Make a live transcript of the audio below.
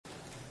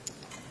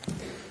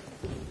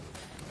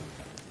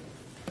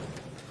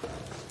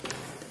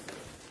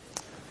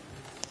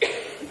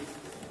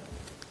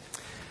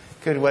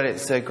Good. Well,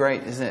 it's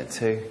great, isn't it,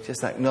 to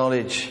just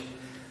acknowledge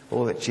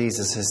all that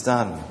Jesus has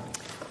done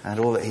and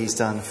all that he's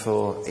done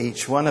for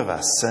each one of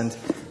us. And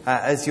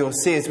as you'll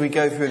see as we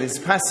go through this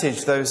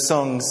passage, those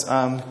songs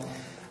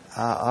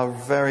are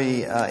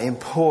very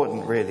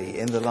important, really,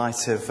 in the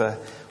light of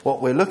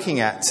what we're looking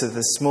at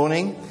this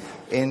morning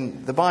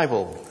in the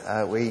Bible.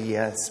 We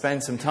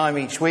spend some time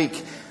each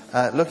week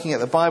looking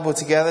at the Bible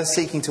together,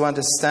 seeking to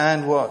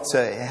understand what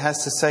it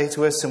has to say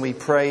to us, and we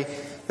pray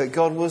that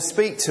God will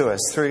speak to us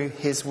through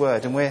his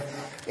word. And we're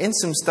in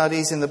some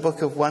studies in the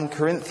book of 1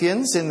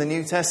 Corinthians in the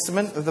New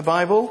Testament of the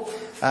Bible.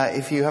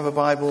 If you have a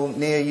Bible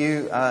near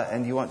you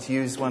and you want to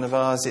use one of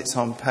ours, it's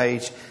on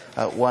page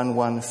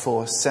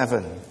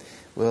 1147.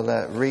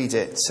 We'll read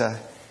it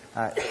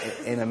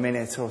in a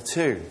minute or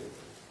two.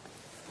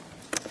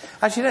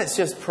 Actually, let's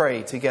just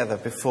pray together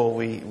before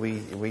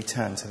we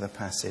turn to the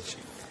passage.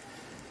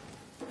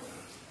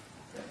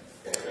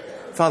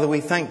 Father,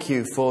 we thank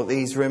you for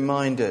these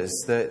reminders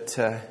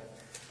that,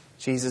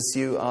 Jesus,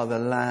 you are the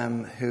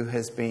Lamb who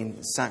has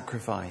been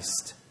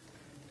sacrificed.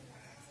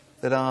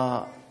 That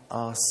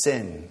our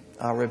sin,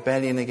 our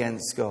rebellion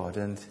against God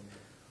and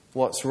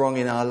what's wrong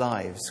in our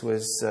lives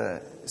was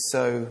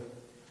so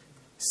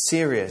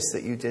serious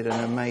that you did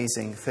an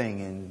amazing thing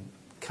in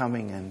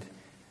coming and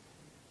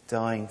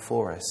dying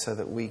for us so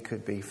that we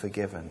could be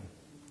forgiven,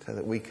 so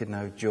that we could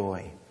know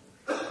joy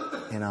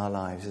in our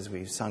lives as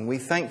we've sung. We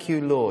thank you,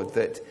 Lord,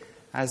 that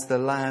as the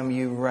Lamb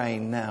you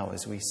reign now,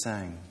 as we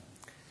sang,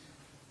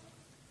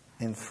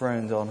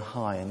 enthroned on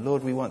high. And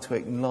Lord, we want to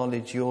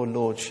acknowledge your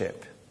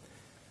lordship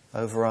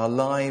over our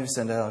lives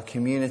and our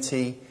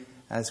community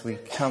as we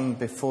come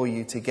before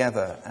you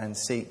together and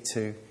seek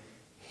to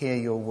hear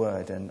your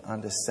word and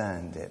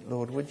understand it.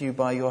 Lord, would you,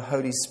 by your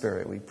Holy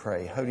Spirit, we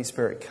pray, Holy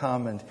Spirit,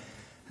 come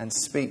and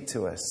speak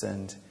to us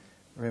and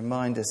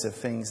remind us of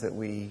things that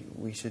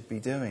we should be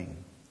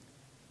doing.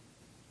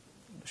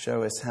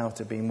 Show us how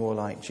to be more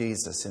like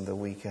Jesus in the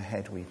week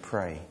ahead, we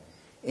pray,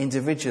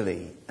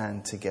 individually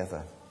and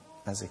together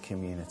as a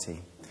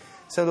community.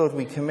 So, Lord,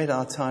 we commit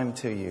our time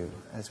to you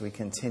as we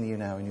continue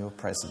now in your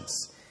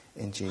presence.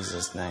 In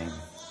Jesus' name.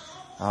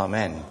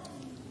 Amen.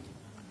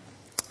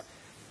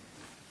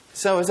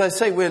 So, as I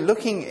say, we're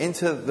looking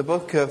into the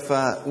book of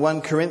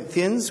 1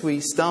 Corinthians. We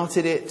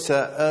started it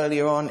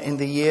earlier on in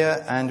the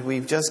year and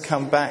we've just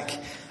come back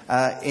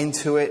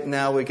into it.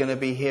 Now we're going to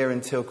be here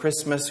until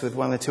Christmas with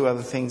one or two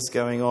other things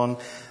going on.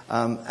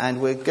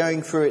 And we're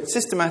going through it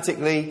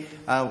systematically.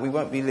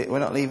 We're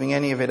not leaving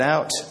any of it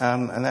out.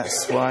 And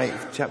that's why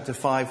chapter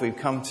 5 we've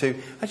come to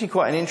actually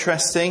quite an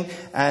interesting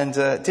and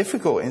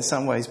difficult in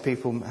some ways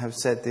people have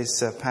said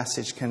this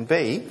passage can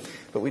be.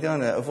 But we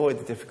don't want to avoid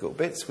the difficult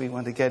bits. We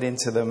want to get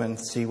into them and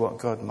see what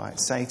God might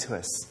say to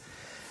us.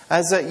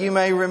 As you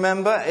may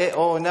remember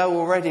or know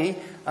already,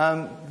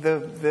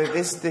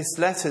 this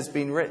letter has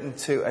been written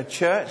to a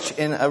church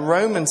in a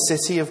Roman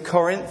city of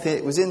Corinth.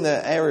 It was in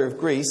the area of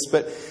Greece,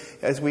 but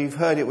as we've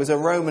heard, it was a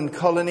Roman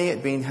colony.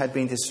 It had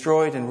been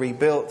destroyed and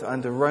rebuilt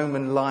under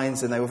Roman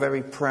lines, and they were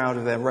very proud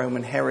of their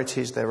Roman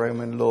heritage, their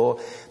Roman law,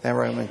 their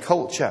Roman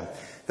culture.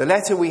 The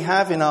letter we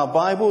have in our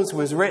Bibles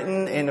was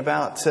written in the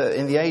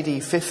AD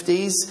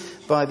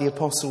 50s by the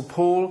Apostle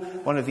Paul,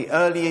 one of the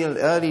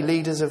early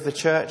leaders of the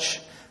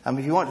church.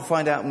 If you want to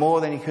find out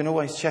more, then you can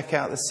always check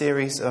out the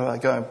series by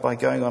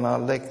going on our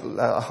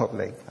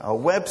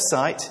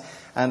website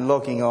and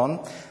logging on.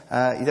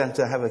 You don't have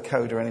to have a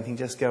code or anything.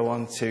 Just go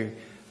on to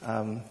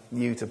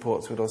New to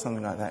Portswood or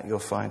something like that. You'll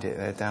find it.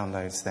 There are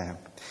downloads there.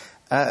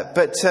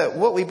 But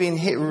what we've been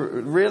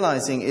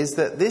realizing is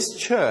that this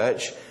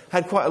church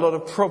had quite a lot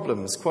of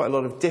problems, quite a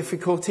lot of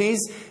difficulties.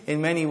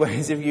 In many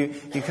ways, if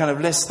you kind of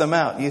list them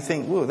out, you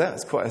think, whoa,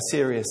 that's quite a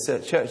serious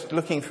church.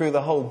 Looking through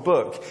the whole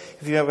book,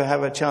 if you ever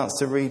have a chance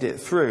to read it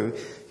through,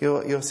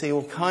 you'll see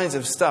all kinds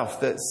of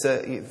stuff that's,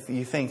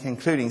 you think,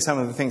 including some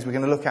of the things we're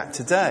going to look at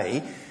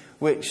today,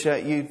 which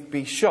you'd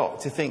be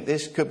shocked to think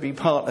this could be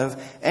part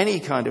of any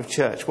kind of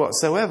church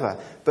whatsoever.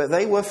 But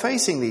they were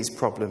facing these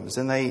problems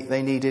and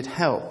they needed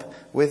help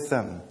with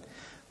them.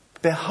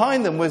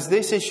 Behind them was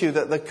this issue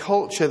that the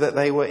culture that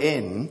they were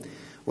in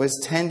was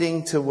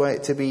tending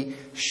to be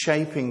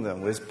shaping them,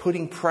 was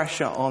putting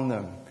pressure on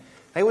them.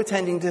 They were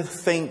tending to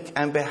think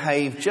and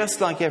behave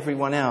just like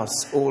everyone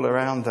else all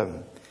around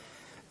them.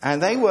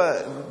 And they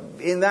were,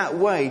 in that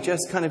way,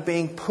 just kind of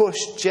being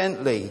pushed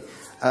gently.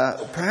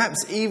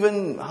 Perhaps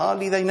even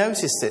hardly they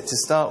noticed it to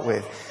start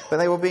with. But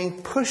they were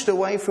being pushed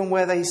away from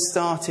where they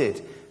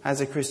started as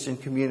a Christian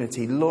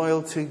community,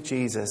 loyal to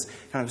Jesus,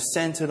 kind of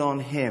centered on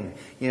him,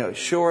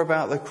 sure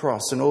about the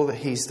cross and all that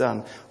he's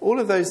done. All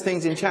of those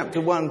things in chapter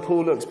 1,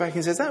 Paul looks back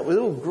and says, that was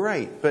all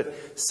great,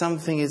 but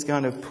something is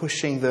kind of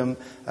pushing them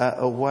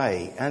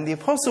away. And the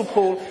Apostle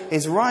Paul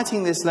is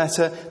writing this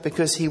letter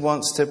because he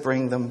wants to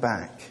bring them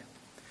back.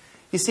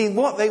 You see,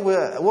 what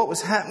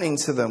was happening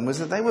to them was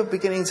that they were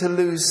beginning to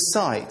lose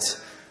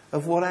sight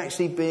of what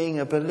actually being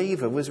a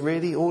believer was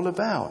really all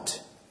about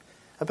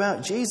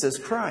Jesus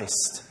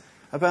Christ.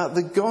 about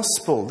the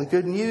gospel, the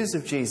good news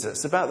of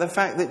Jesus, about the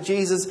fact that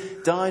Jesus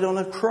died on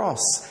a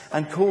cross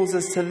and calls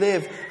us to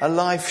live a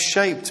life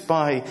shaped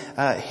by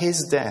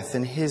his death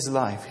and his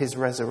life, his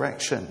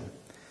resurrection.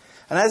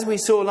 And as we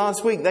saw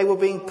last week, they were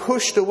being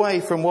pushed away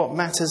from what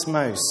matters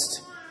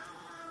most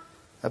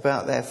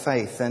about their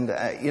faith. And,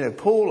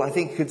 Paul, I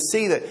think, could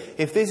see that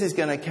if this is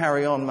going to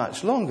carry on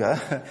much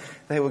longer,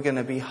 they were going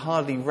to be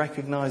hardly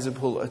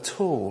recognizable at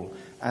all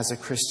as a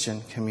Christian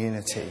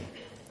community.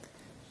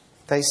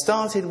 They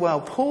started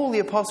well. Paul the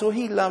Apostle,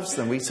 he loves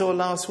them. We saw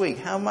last week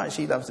how much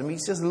he loves them.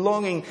 He's just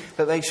longing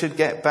that they should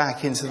get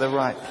back into the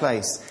right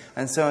place.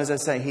 And so, as I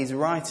say, he's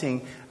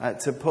writing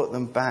to put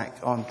them back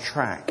on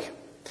track.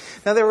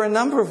 Now, there were a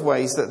number of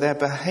ways that their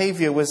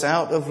behaviour was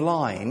out of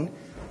line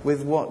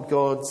with what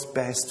God's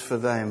best for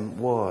them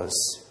was.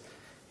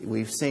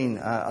 We've seen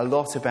a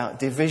lot about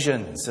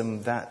divisions,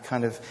 and that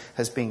kind of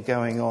has been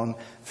going on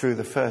through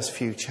the first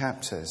few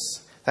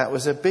chapters. That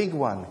was a big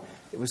one.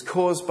 It was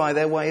caused by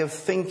their way of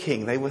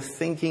thinking. They were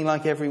thinking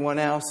like everyone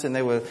else, and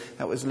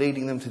that was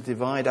leading them to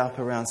divide up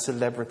around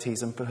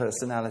celebrities and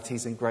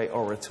personalities and great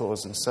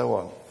orators and so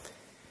on.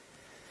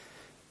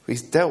 We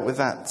dealt with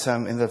that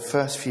in the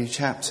first few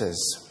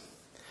chapters.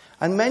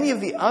 And many of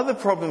the other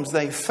problems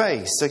they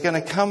face are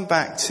going to come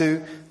back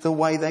to the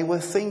way they were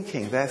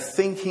thinking. Their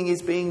thinking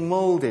is being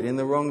moulded in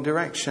the wrong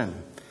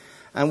direction.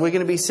 And we're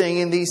going to be seeing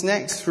in these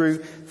next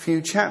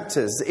few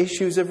chapters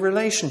issues of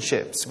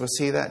relationships. We'll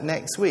see that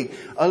next week.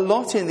 A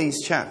lot in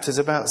these chapters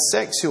about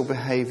sexual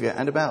behaviour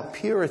and about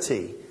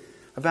purity,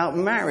 about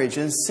marriage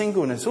and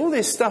singleness. All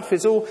this stuff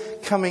is all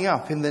coming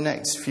up in the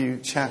next few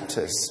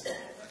chapters.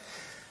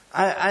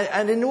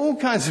 And in all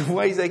kinds of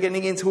ways, they're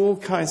getting into all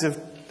kinds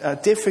of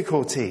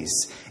difficulties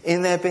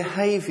in their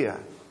behaviour.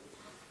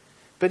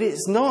 But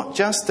it's not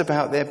just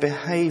about their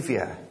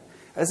behaviour.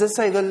 As I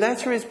say, the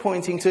letter is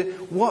pointing to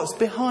what's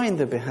behind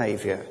the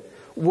behaviour.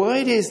 Why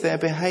it is they're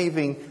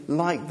behaving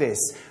like this.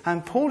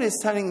 And Paul is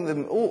telling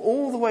them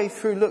all the way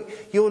through, look,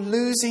 you're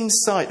losing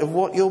sight of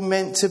what you're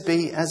meant to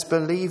be as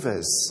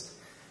believers.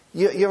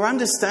 Your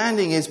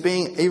understanding is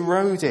being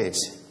eroded.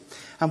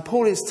 And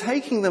Paul is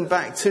taking them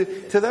back to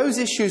those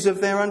issues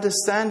of their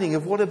understanding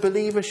of what a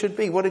believer should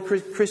be, what a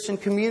Christian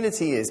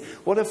community is,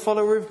 what a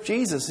follower of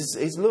Jesus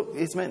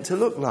is meant to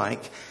look like.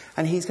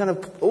 And he's kind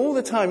of, all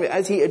the time,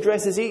 as he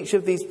addresses each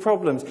of these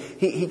problems,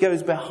 he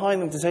goes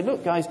behind them to say,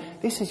 look, guys,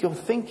 this is your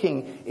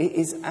thinking. It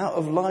is out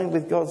of line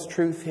with God's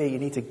truth here. You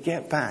need to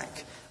get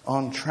back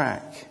on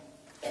track.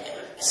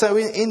 So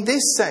in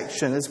this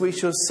section, as we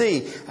shall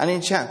see, and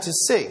in chapter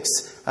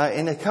 6,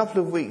 in a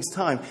couple of weeks'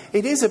 time,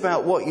 it is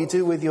about what you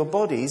do with your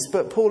bodies,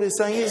 but Paul is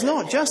saying it's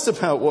not just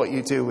about what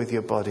you do with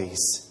your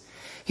bodies.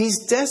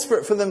 He's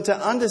desperate for them to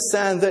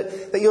understand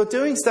that you're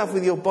doing stuff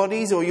with your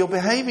bodies or you're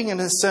behaving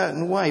in a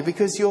certain way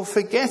because you're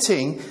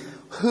forgetting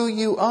who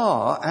you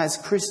are as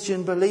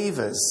Christian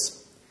believers.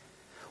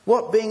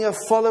 What being a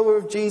follower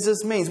of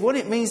Jesus means, what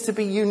it means to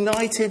be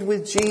united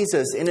with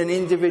Jesus in an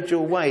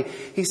individual way.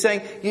 He's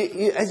saying,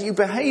 as you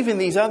behave in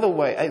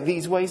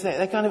these ways,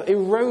 they're kind of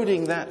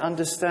eroding that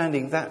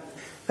understanding, that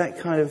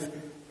kind of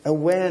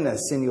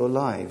awareness in your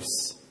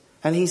lives.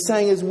 And he's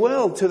saying as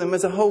well to them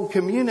as a whole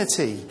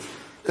community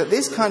that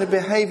this kind of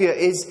behaviour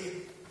is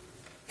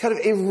kind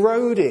of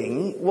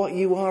eroding what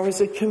you are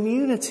as a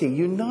community,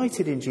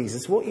 united in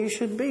Jesus, what you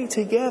should be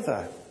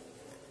together.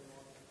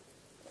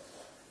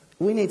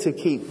 We need to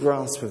keep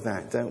grasp of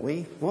that, don't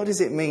we? What does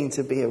it mean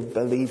to be a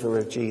believer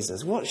of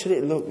Jesus? What should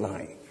it look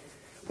like?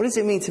 What does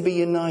it mean to be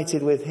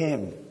united with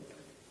him?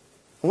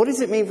 What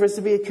does it mean for us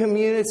to be a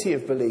community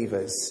of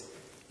believers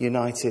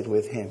united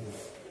with him?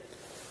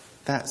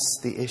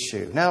 That's the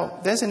issue. Now,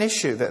 there's an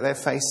issue that they're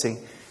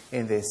facing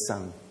in this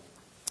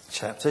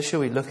chapter. Shall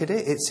we look at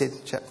it? It's in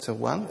chapter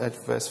 1,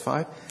 verse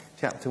 5.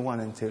 Chapter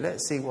 1 and 2.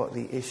 Let's see what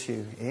the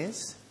issue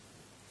is.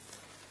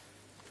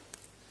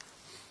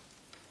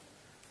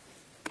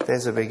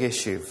 There's a big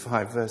issue,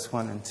 5 verse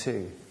 1 and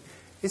 2.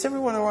 Is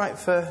everyone all right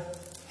for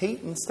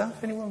heat and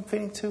stuff? Anyone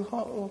feeling too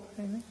hot or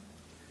anything?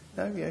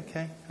 No? You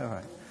okay? All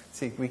right.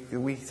 See,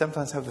 we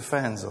sometimes have the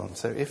fans on,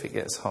 so if it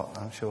gets hot,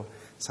 I'm sure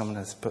someone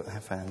has put their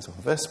fans on.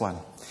 Verse 1.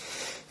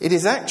 It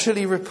is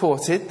actually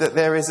reported that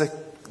there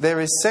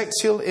is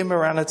sexual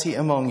immorality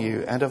among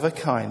you, and of a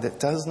kind that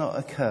does not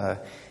occur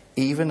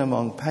even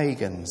among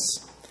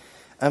pagans.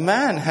 A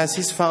man has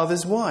his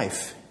father's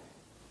wife,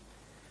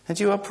 and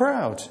you are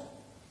proud.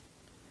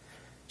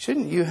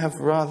 Shouldn't you have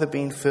rather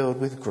been filled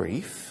with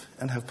grief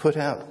and have put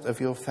out of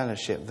your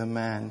fellowship the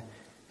man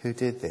who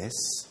did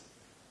this?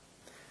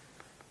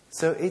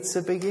 So it's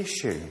a big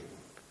issue.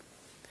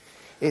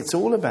 It's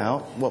all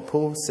about what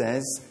Paul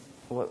says,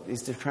 what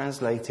is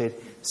translated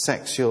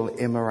sexual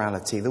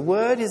immorality. The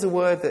word is a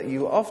word that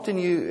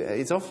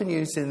it's often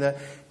used in the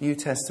New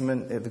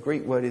Testament. The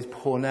Greek word is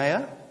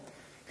porneia.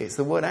 It's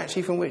the word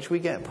actually from which we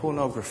get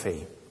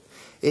pornography.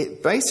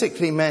 It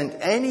basically meant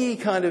any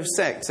kind of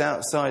sex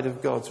outside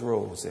of God's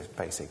rules,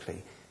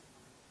 basically.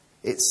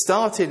 It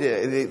started,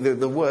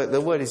 the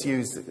word is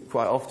used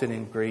quite often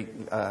in Greek,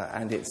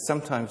 and it's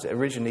sometimes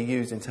originally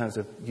used in terms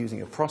of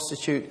using a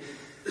prostitute.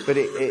 but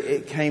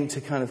it came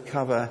to kind of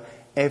cover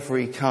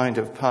every part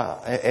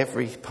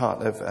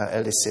of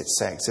illicit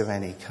sex of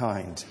any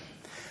kind.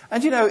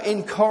 And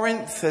in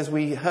Corinth, as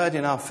we heard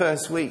in our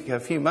first week a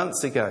few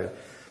months ago,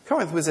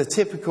 Corinth was a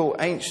typical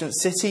ancient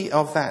city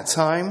of that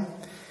time.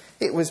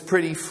 It was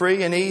pretty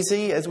free and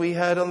easy, as we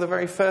heard on the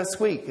very first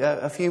week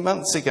a few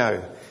months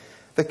ago.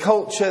 The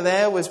culture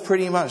there was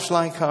pretty much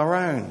like our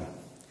own.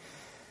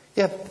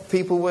 Yeah,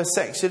 people were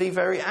sexually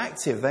very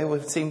active. They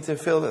seemed to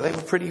feel that they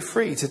were pretty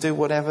free to do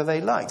whatever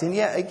they liked. And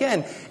yet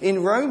again,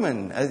 in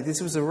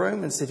this was a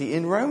Roman city,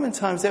 in Roman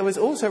times there was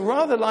also,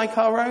 rather like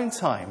our own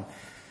time,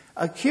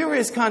 a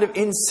curious kind of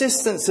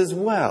insistence as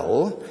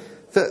well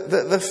that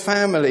the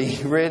family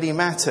really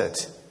mattered.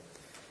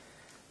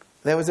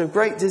 There was a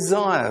great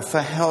desire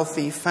for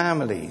healthy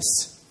families.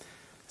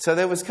 So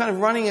there was kind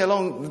of running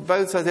along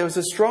both sides. There was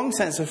a strong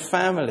sense of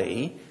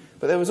family,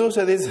 but there was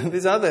also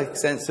this other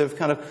sense of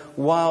kind of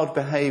wild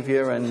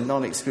behaviour and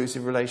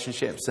non-exclusive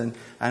relationships. And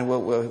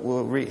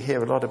we'll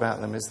hear a lot about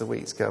them as the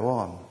weeks go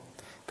on,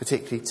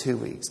 particularly 2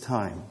 weeks'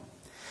 time.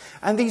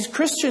 And these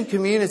Christian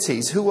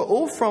communities, who were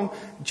all from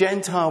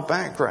Gentile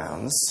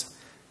backgrounds,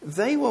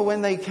 they were,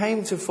 when they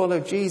came to follow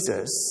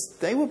Jesus,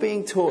 they were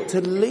being taught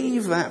to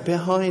leave that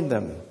behind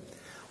them.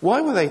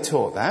 Why were they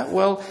taught that?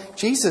 Well,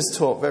 Jesus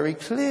taught very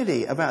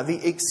clearly about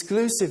the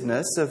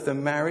exclusiveness of the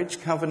marriage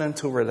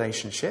covenantal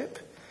relationship.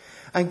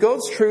 And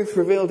God's truth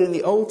revealed in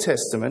the Old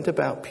Testament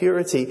about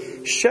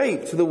purity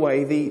shaped the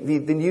way the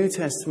New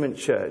Testament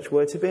church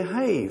were to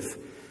behave.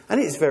 And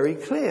it's very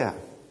clear.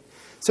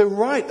 So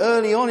right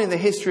early on in the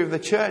history of the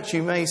church,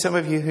 some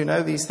of you who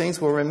know these things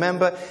will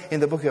remember in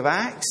the book of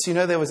Acts,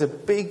 there was a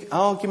big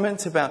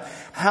argument about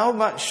how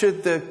much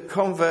should the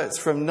converts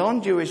from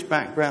non-Jewish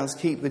backgrounds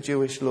keep the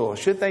Jewish law.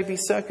 Should they be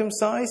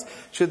circumcised?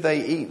 Should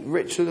they eat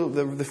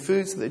the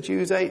foods that the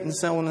Jews ate, and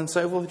so on and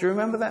so forth? Do you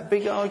remember that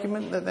big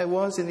argument that there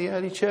was in the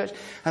early church?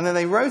 And then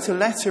they wrote a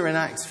letter in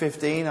Acts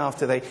 15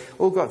 after they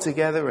all got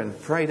together and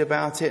prayed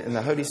about it, and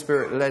the Holy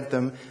Spirit led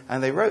them,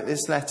 and they wrote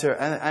this letter,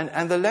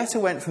 and the letter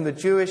went from the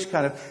Jewish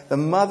kind of the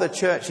mother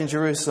church in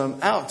Jerusalem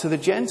out to the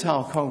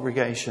Gentile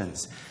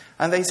congregations.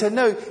 And they said,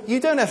 no, you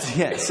don't have to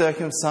get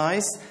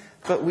circumcised,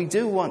 but we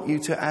do want you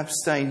to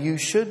abstain. You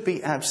should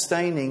be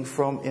abstaining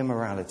from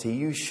immorality.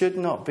 You should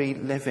not be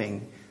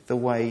living the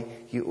way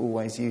you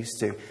always used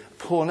to.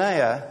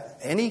 Porneia,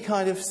 any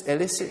kind of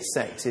illicit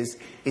sex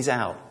is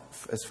out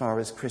as far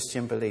as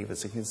Christian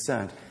believers are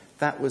concerned.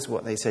 That was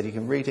what they said. You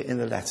can read it in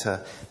the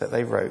letter that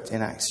they wrote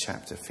in Acts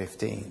chapter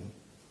 15.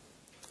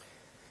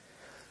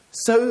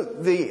 So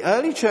the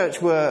early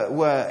church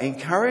were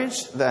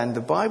encouraged, and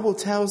the Bible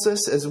tells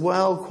us as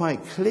well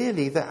quite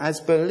clearly that as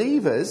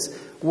believers,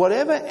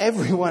 whatever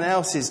everyone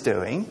else is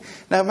doing,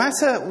 no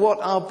matter what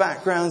our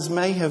backgrounds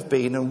may have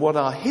been and what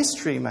our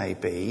history may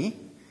be,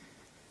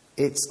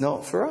 it's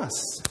not for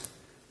us.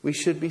 We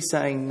should be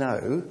saying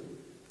no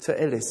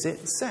to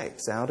illicit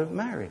sex out of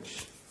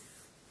marriage.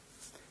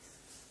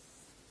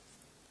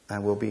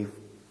 And we'll be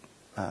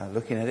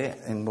looking at it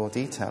in more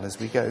detail as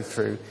we go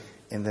through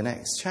in the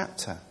next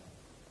chapter.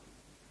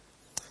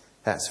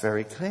 That's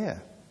very clear.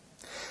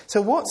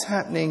 So what's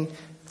happening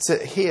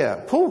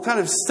here? Paul kind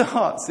of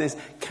starts this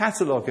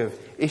catalogue of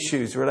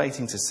issues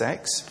relating to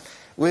sex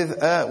with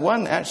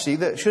one actually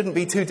that shouldn't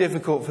be too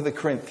difficult for the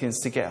Corinthians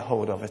to get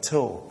hold of at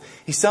all.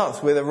 He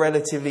starts with a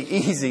relatively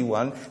easy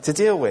one to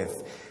deal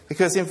with.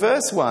 Because in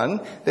verse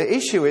 1, the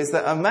issue is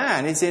that a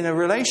man is in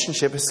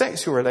a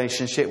sexual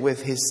relationship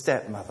with his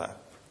stepmother.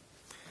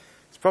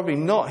 It's probably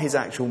not his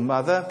actual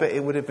mother, but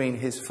it would have been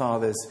his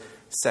father's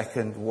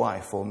second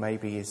wife, or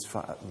maybe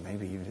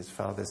even his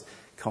father's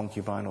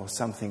concubine or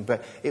something.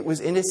 But it was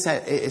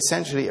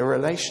essentially a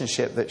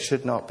relationship that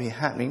should not be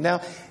happening. Now,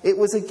 it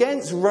was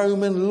against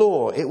Roman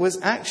law. It was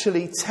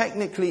actually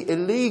technically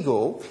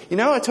illegal.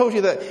 I told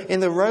you that in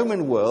the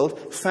Roman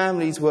world,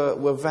 families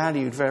were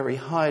valued very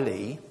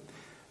highly.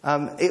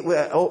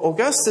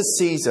 Augustus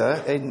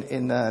Caesar,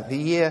 in the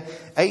year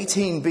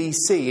 18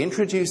 BC,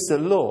 introduced a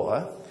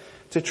law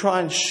to try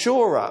and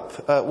shore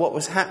up what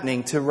was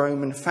happening to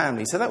Roman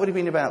families. So that would have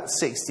been about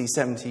 60,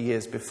 70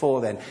 years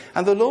before then.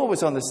 And the law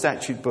was on the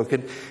statute book,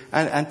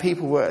 and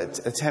people were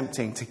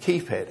attempting to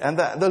keep it. And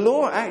the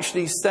law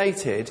actually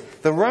stated,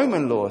 the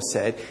Roman law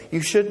said,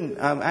 you shouldn't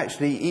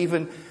actually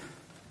even,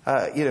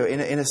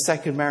 in a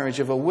second marriage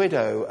of a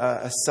widow,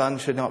 a son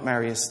should not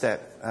marry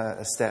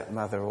a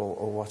stepmother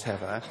or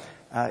whatever.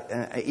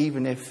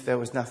 Even if there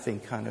was nothing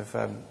kind of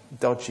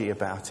dodgy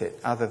about it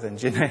other than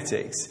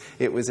genetics,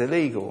 it was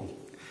illegal.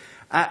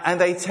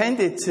 And they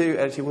tended to,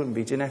 actually it wouldn't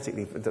be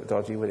genetically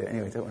dodgy, would it?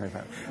 Anyway, don't worry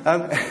about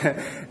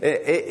it.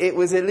 It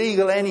was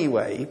illegal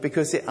anyway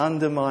because it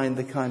undermined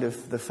the kind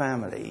of the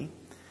family.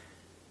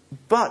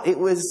 But it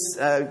was,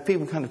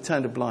 people kind of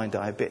turned a blind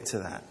eye a bit to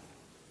that.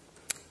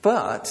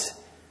 But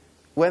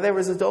where there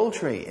was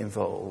adultery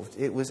involved,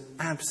 it was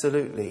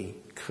absolutely,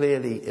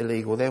 clearly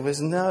illegal. There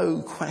was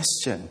no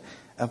question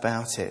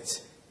about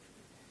it.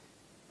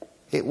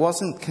 It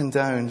wasn't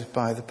condoned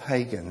by the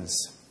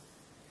pagans.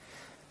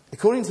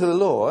 According to the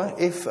law,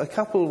 if a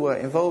couple were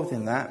involved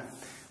in that,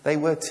 They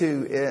were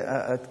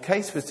a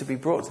case was to be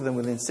brought to them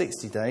within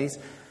 60 days,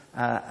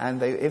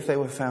 and if they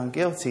were found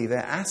guilty,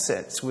 their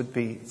assets would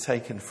be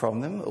taken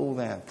from them, all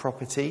their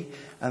property,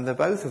 and the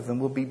both of them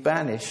would be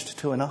banished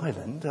to an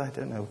island. I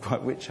don't know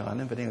quite which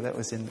island, but anyway, that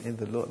was in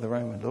the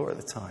Roman law at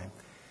the time.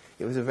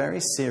 It was a very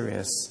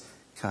serious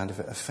kind of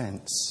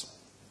offence.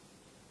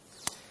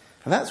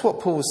 And that's what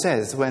Paul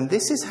says when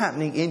this is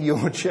happening in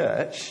your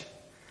church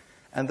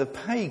and the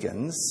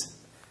pagans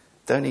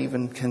don't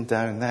even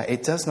condone that.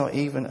 It does not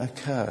even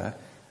occur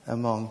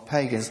among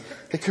pagans.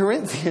 The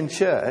Corinthian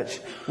church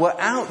were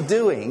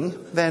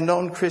outdoing their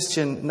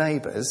non-Christian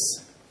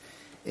neighbours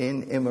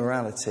in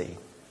immorality.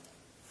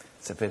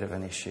 It's a bit of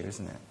an issue,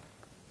 isn't it?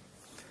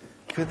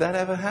 Could that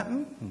ever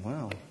happen?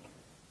 Well,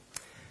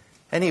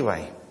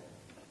 anyway,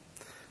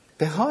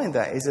 behind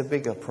that is a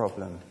bigger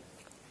problem.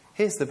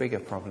 Here's the bigger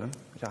problem,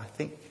 which I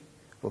think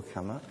will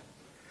come up.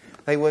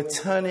 They were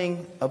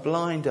turning a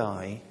blind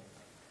eye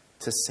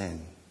to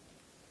sin.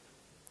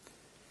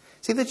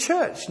 See, the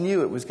church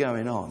knew it was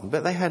going on,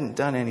 but they hadn't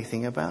done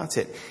anything about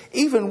it.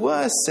 Even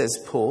worse, says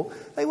Paul,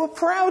 they were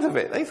proud of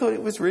it. They thought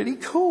it was really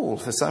cool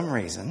for some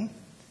reason.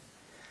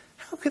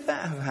 How could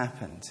that have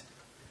happened?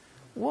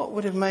 What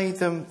would have made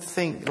them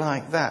think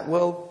like that?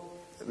 Well,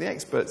 the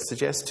experts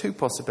suggest two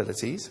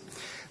possibilities.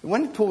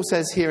 When Paul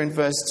says here in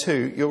verse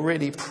 2, you're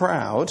really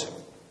proud,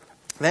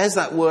 there's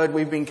that word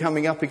we've been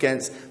coming up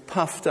against,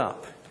 puffed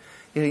up.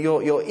 You know,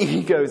 your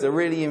egos are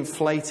really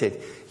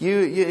inflated.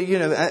 You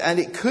know, and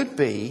it could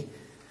be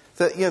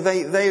that, you know,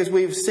 they, as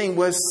we've seen,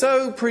 were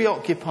so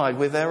preoccupied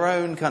with their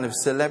own kind of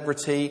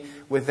celebrity,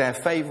 with their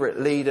favourite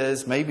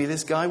leaders. Maybe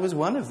this guy was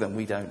one of them,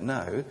 we don't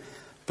know.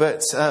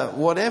 But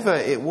whatever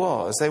it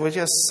was, they were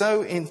just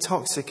so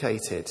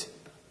intoxicated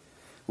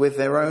with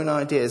their own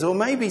ideas. Or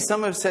maybe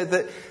some have said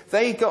that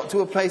they got to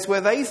a place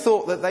where they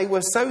thought that they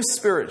were so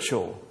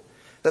spiritual,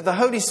 that the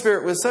Holy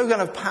Spirit was so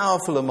kind of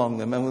powerful among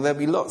them, and there'll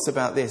be lots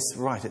about this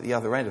right at the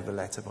other end of the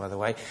letter, by the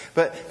way.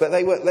 But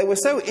they were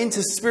so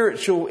into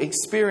spiritual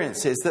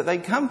experiences that they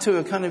come to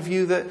a kind of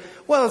view that,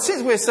 well,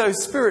 since we're so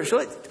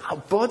spiritual, our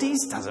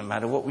bodies, doesn't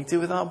matter what we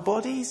do with our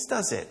bodies,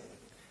 does it?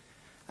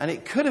 And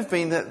it could have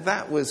been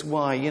that was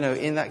why, you know,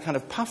 in that kind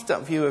of puffed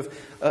up view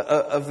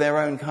of their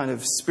own kind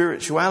of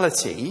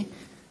spirituality,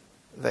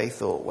 they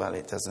thought, well,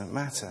 it doesn't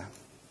matter.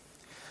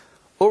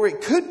 Or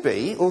it could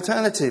be,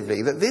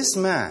 alternatively, that this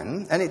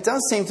man, and it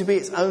does seem to be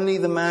it's only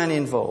the man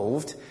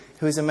involved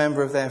who is a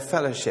member of their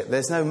fellowship.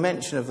 There's no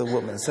mention of the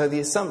woman. So the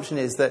assumption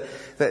is that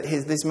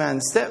this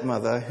man's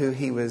stepmother, who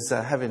he was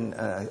having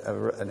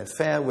an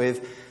affair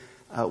with,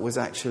 was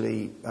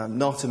actually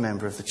not a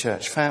member of the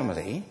church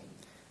family.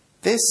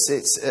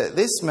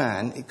 This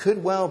man, it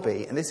could well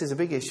be, and this is a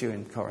big issue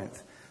in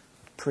Corinth,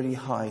 pretty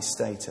high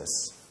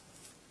status.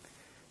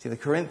 See, the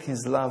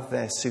Corinthians loved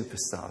their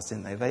superstars,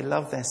 didn't they? They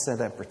loved their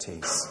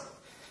celebrities.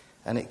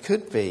 And it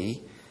could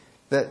be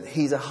that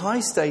he's a high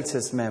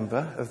status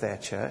member of their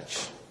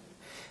church.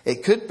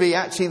 It could be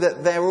actually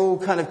that they're all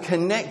kind of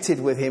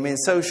connected with him in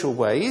social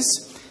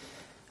ways.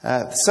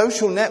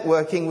 Social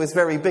networking was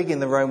very big in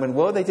the Roman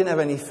world. They didn't have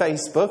any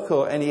Facebook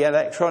or any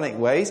electronic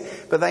ways,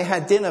 but they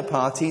had dinner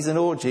parties and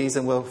orgies,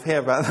 and we'll hear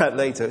about that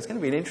later. It's going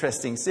to be an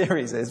interesting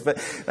series, but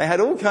they had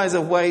all kinds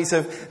of ways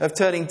of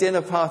turning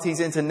dinner parties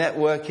into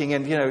networking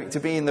and, you know, to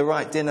be in the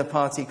right dinner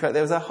party.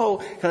 There was a whole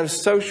kind of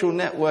social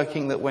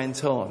networking that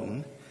went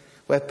on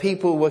where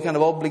people were kind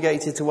of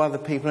obligated to other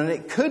people, and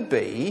it could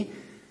be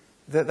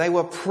that they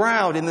were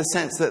proud in the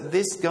sense that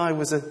this guy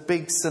was a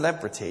big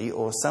celebrity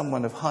or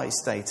someone of high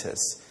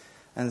status.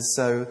 And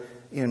so,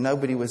 you know,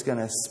 nobody was going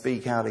to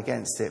speak out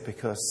against it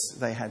because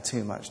they had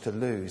too much to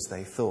lose,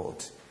 they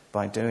thought,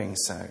 by doing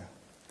so.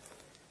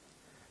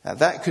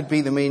 That could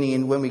be the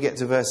meaning when we get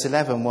to verse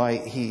 11,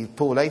 why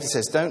Paul later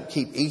says, don't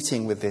keep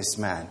eating with this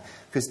man,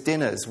 because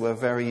dinners were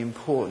very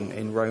important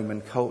in Roman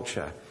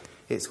culture.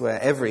 It's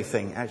where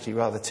everything, actually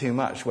rather too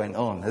much, went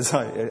on, as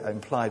I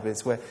implied, but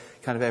it's where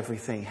kind of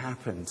everything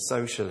happened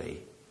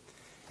socially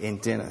in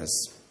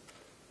dinners.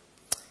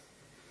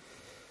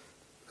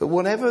 But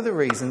whatever the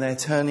reason, they're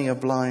turning a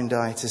blind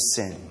eye to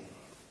sin.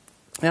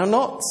 Now,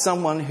 not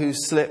someone who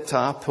slipped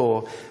up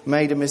or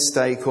made a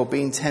mistake or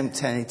faced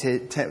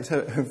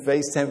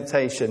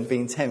temptation,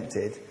 been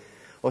tempted,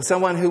 or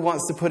someone who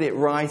wants to put it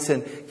right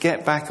and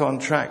get back on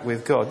track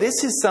with God.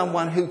 This is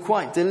someone who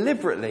quite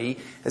deliberately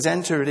has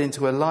entered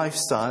into a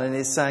lifestyle and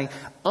is saying,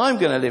 I'm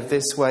going to live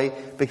this way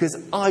because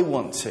I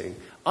want to.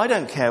 I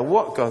don't care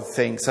what God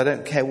thinks. I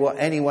don't care what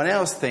anyone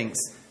else thinks.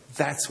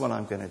 That's what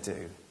I'm going to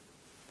do.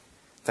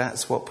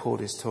 That's what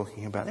Paul is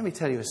talking about. Let me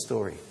tell you a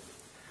story.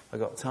 I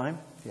got time?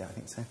 Yeah, I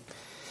think so.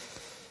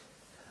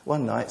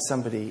 One night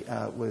somebody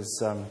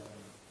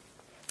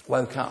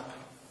woke up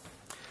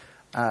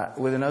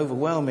with an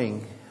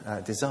overwhelming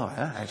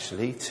desire,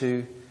 actually,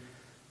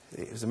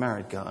 it was a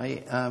married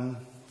guy,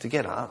 to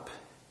get up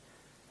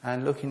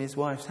and look in his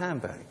wife's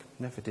handbag.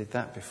 Never did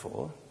that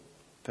before,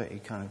 but he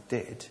kind of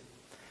did.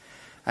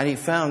 And he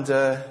found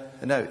a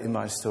note in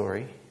my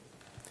story.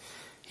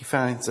 He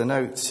found a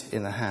note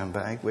in the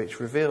handbag which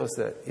reveals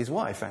that his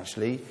wife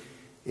actually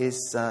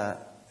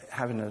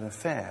having an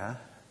affair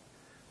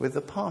with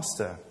the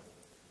pastor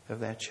of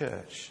their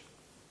church.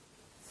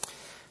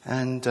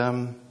 And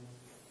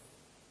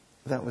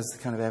that was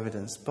kind of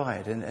evidenced by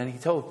it. And he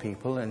told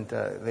people, and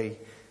they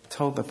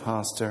told the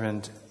pastor,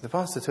 and the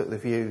pastor took the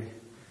view,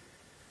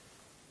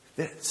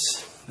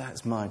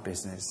 that's my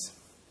business.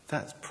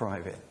 That's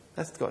private.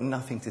 That's got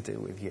nothing to do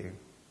with you.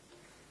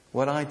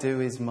 What I do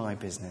is my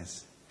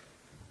business.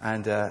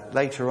 And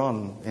later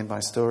on in my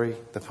story,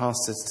 the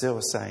pastor's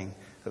still saying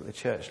that the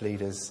church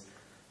leaders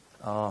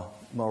are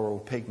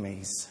moral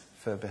pygmies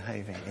for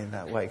behaving in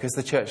that way. Because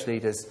the church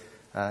leaders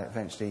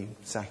eventually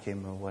sack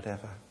him or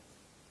whatever.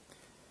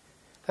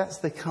 That's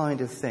the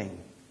kind of thing.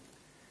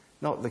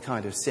 Not the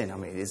kind of sin, I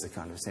mean it is the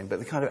kind of sin, but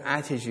the kind of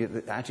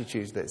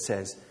attitude that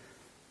says,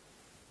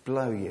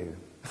 blow you.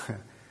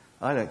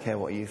 I don't care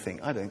what you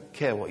think. I don't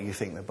care what you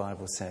think the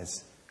Bible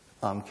says.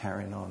 I'm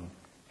carrying on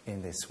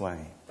in this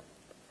way.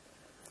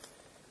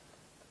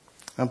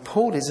 And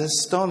Paul is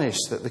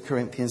astonished that the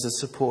Corinthians are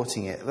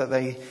supporting it, that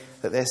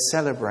they're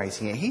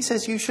celebrating it. He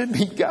says you should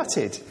be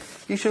gutted.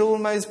 You should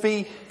almost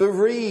be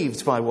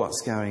bereaved by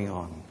what's going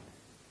on.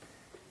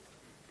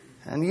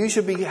 And you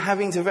should be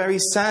having to very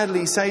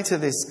sadly say to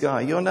this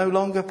guy, you're no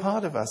longer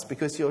part of us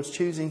because you're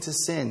choosing to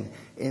sin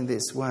in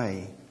this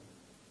way.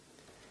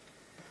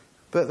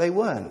 But they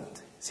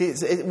weren't. See,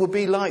 it would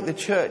be like the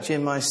church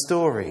in my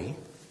story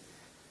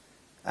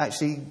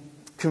actually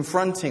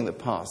confronting the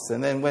pastor,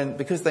 and then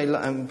because they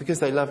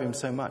love him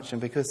so much, and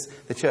because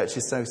the church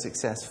is so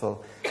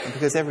successful, and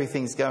because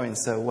everything's going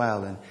so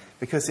well, and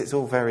because it's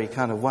all very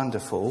kind of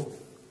wonderful,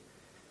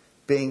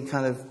 being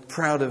kind of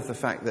proud of the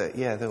fact that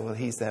well,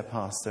 he's their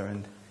pastor,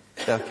 and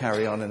they'll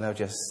carry on, and they'll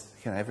just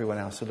everyone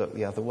else will look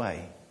the other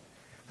way.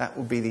 That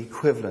would be the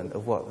equivalent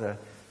of what the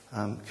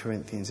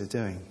Corinthians are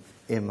doing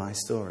in my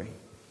story.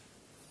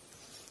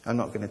 I'm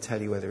not going to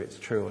tell you whether it's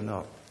true or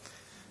not.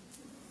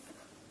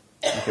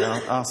 You can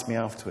ask me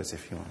afterwards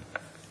if you want.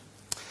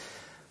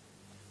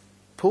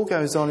 Paul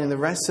goes on in the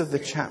rest of the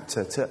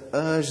chapter to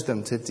urge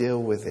them to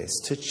deal with this,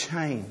 to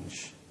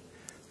change.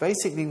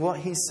 Basically what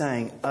he's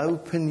saying,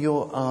 open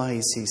your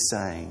eyes, he's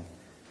saying,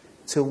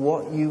 to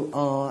what you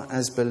are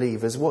as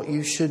believers, what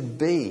you should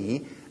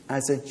be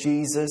as a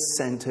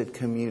Jesus-centered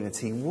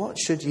community. What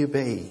should you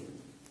be?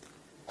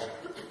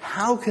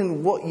 How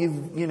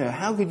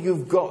could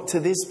you've got to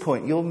this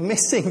point? You're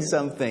missing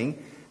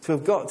something to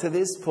have got to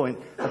this point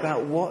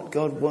about what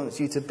God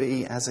wants you to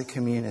be as a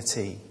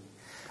community.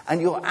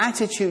 And your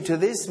attitude to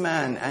this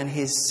man and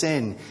his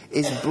sin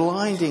is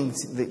blinding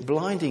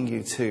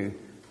you to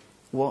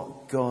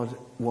what God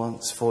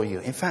wants for you.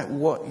 In fact,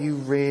 what you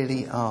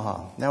really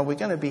are. Now, we're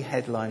going to be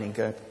headlining,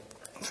 go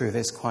through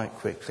this quite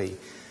quickly,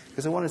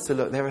 because I want us to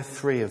look, there are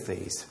 3 of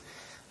these.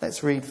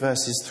 Let's read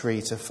verses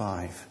 3 to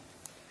 5.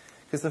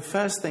 Because the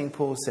first thing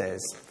Paul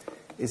says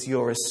is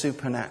you're a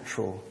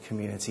supernatural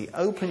community.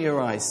 Open your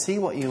eyes, see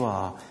what you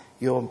are.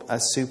 You're a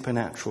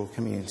supernatural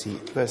community.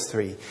 Verse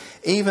 3.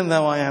 Even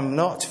though I am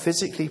not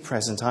physically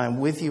present, I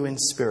am with you in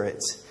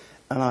spirit,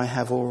 and I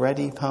have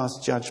already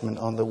passed judgment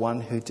on the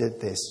one who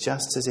did this,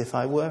 just as if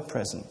I were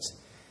present.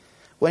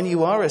 When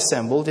you are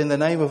assembled in the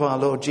name of our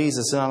Lord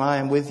Jesus, and I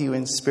am with you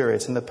in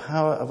spirit, and the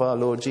power of our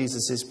Lord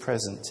Jesus is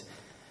present,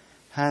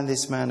 hand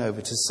this man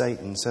over to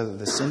Satan, so that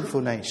the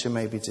sinful nature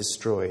may be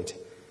destroyed,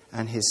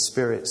 and his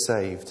spirit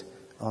saved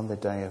on the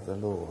day of the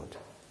Lord.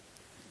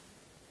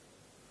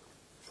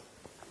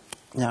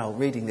 Now,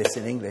 reading this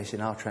in English,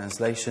 in our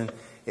translation,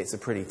 it's a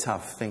pretty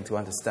tough thing to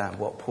understand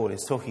what Paul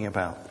is talking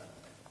about.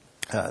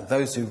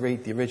 Those who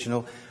read the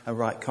original and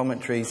write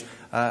commentaries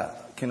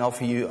can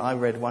offer you, I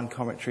read one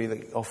commentary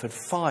that offered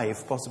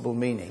 5 possible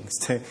meanings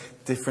to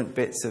different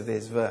bits of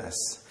this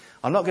verse.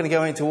 I'm not going to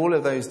go into all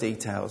of those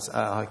details.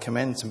 I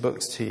commend some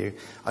books to you.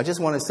 I just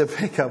want us to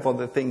pick up on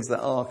the things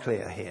that are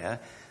clear here,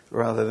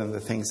 rather than the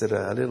things that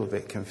are a little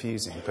bit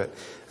confusing. But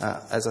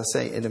as I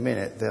say in a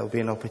minute, there'll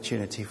be an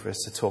opportunity for us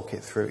to talk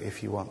it through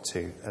if you want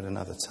to at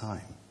another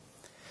time.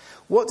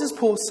 What does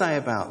Paul say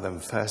about them?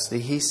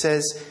 Firstly, he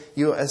says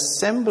you're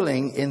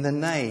assembling in the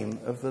name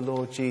of the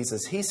Lord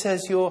Jesus. He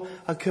says you're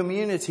a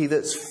community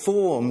that's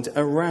formed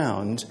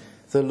around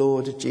the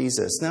Lord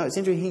Jesus. Now, it's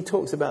interesting, he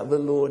talks about the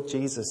Lord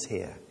Jesus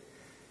here.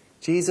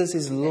 Jesus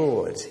is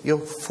Lord. You're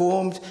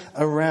formed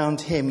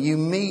around him. You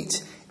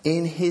meet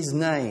in his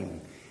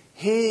name.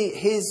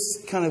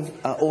 His kind of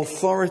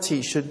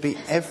authority should be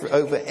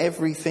over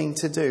everything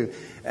to do,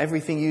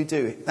 everything you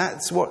do.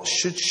 That's what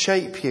should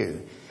shape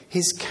you.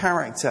 His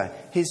character,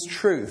 his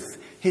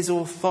truth, his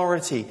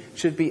authority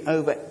should be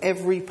over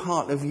every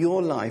part of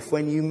your life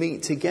when you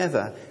meet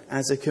together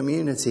as a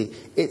community.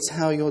 It's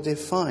how you're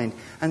defined.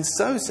 And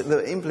so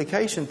the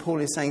implication, Paul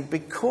is saying,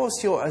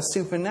 because you're a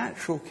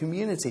supernatural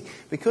community,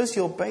 because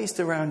you're based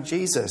around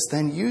Jesus,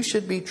 then you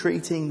should be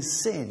treating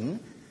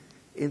sin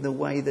in the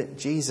way that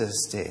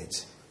Jesus did.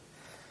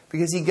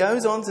 Because he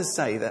goes on to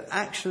say that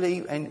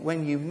actually,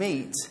 when you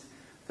meet,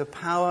 the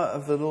power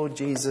of the Lord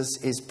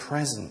Jesus is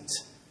present.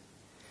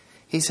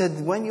 He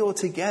said, when you're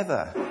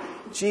together,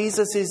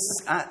 Jesus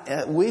is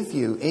with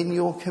you in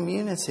your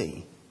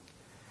community.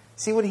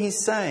 See what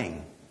he's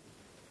saying?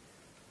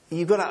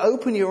 You've got to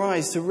open your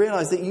eyes to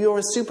realize that you're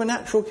a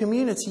supernatural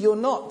community. You're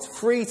not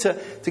free to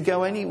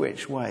go any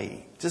which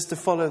way, just to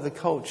follow the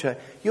culture.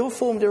 You're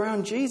formed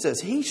around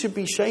Jesus. He should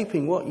be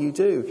shaping what you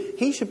do.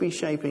 He should be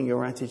shaping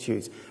your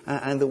attitudes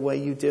and the way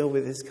you deal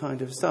with this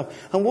kind of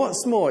stuff. And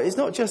what's more, it's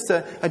not just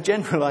a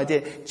general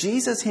idea.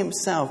 Jesus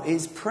himself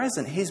is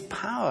present. His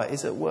power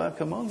is at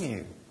work among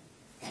you.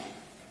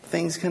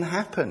 Things can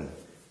happen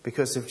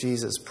because of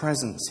Jesus'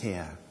 presence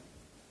here.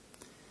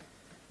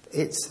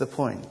 It's the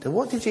point.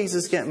 What did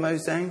Jesus get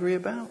most angry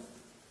about?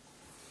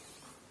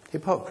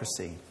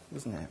 Hypocrisy,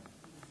 wasn't it?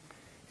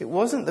 It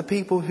wasn't the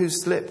people who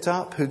slipped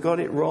up, who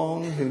got it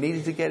wrong, who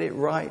needed to get it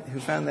right,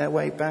 who found their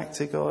way back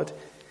to God.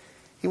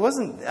 He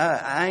wasn't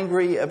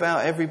angry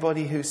about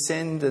everybody who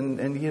sinned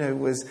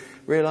and was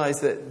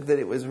realised that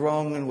it was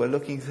wrong and were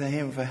looking for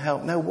him for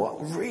help. No,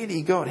 what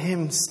really got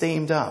him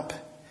steamed up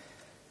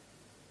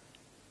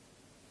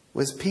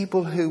was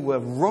people who were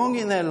wrong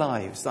in their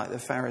lives, like the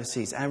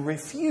Pharisees, and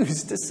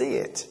refused to see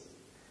it.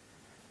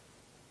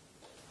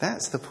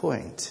 That's the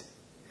point.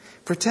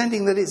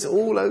 Pretending that it's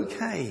all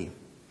okay.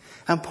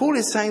 And Paul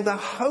is saying the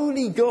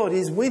holy God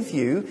is with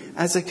you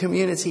as a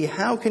community.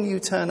 How can you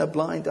turn a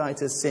blind eye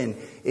to sin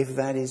if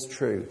that is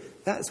true?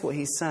 That's what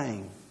he's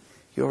saying.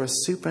 You're a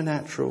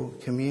supernatural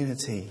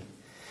community.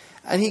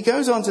 And he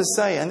goes on to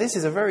say, and this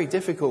is a very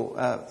difficult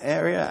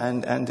area,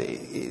 and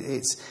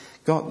it's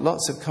got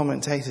lots of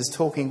commentators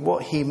talking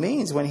what he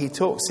means when he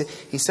talks.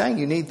 He's saying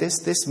you need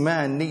this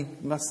man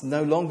must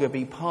no longer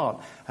be part,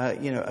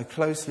 a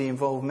closely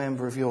involved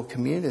member of your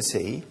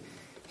community.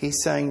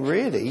 He's saying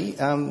really,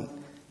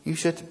 you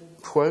should,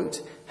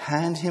 quote,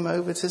 hand him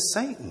over to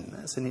Satan.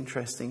 That's an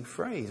interesting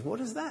phrase. What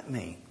does that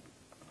mean?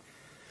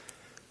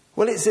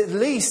 Well, it's at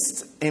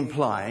least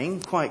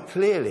implying quite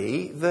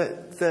clearly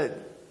that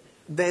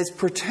there's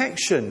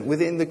protection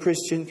within the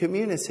Christian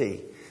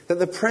community. That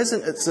the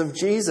presence of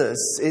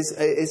Jesus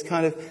is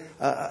kind of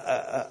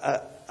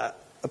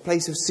a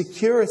place of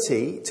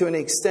security to an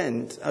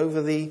extent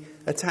over the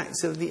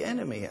attacks of the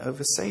enemy,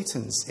 over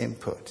Satan's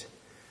input.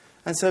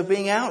 And so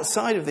being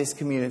outside of this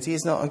community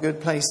is not a good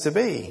place to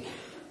be.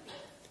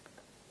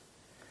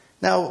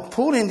 Now,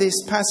 Paul in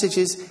this passage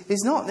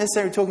is not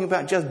necessarily talking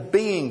about just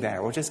being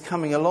there or just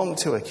coming along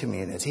to a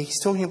community.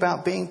 He's talking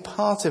about being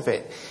part of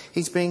it.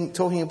 He's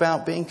talking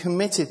about being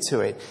committed to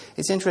it.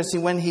 It's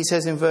interesting when he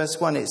says in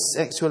verse 1, it's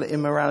sexual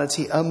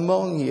immorality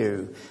among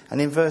you. And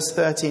in verse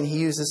 13, he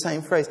used the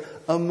same phrase,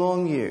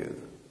 among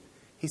you.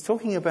 He's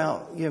talking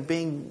about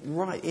being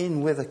right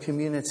in with a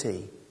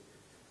community.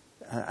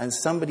 And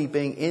somebody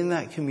being in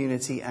that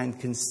community and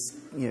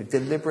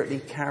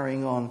deliberately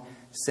carrying on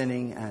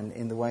sinning and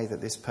in the way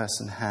that this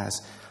person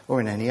has, or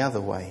in any other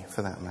way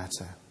for that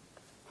matter.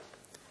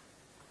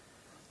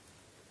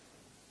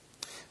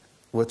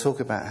 We'll talk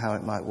about how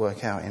it might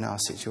work out in our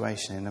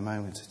situation in a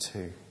moment or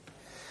two.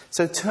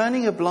 So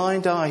turning a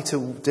blind eye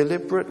to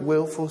deliberate,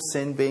 willful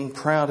sin, being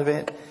proud of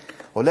it,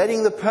 or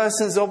letting the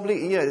person's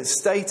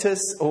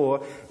status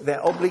or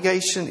their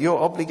obligation,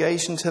 your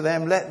obligation to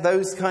them, let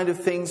those kind of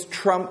things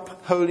trump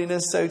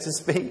holiness, so to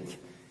speak.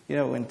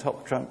 When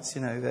top trumps,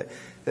 it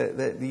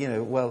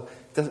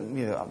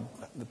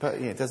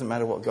doesn't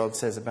matter what God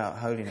says about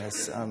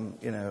holiness,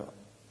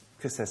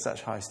 because there's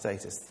such high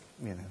status,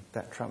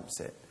 that trumps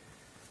it.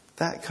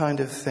 That kind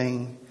of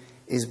thing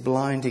is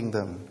blinding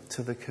them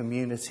to the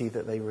community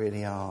that they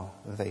really are,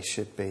 that they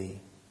should be.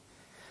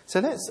 So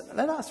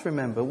let us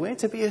remember, we're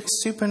to be a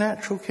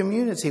supernatural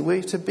community.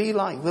 We're to be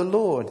like the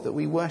Lord that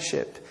we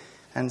worship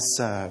and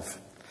serve.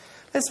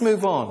 Let's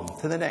move on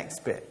to the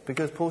next bit,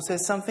 because Paul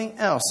says something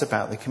else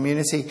about the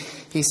community.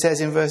 He says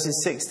in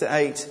verses 6 to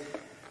 8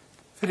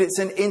 that it's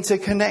an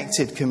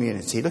interconnected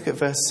community. Look at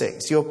verse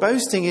 6. Your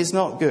boasting is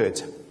not good.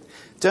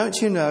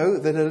 Don't you know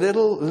that a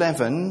little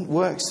leaven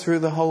works through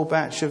the whole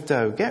batch of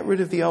dough? Get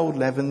rid of the old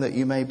leaven that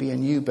you may be a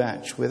new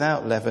batch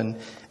without leaven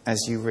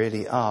as you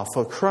really are.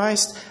 For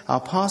Christ,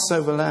 our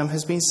Passover lamb,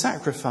 has been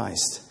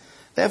sacrificed.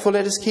 Therefore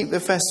let us keep the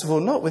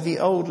festival not with the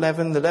old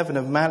leaven, the leaven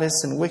of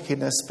malice and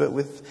wickedness, but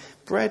with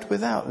bread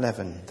without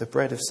leaven, the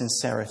bread of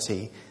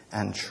sincerity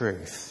and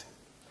truth.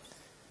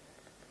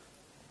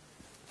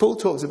 Paul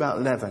talks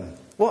about leaven.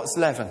 What's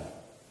leaven?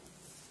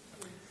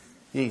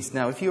 Yeast.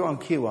 Now, if you're on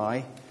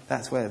QI,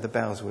 that's where the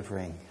bells would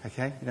ring.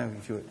 Okay? I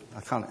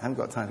haven't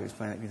got time to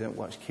explain it if you don't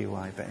watch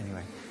QI, but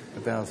anyway,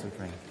 the bells would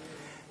ring.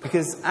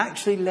 Because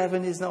actually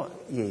leaven is not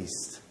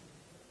yeast.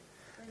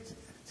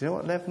 Do you know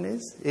what leaven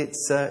is?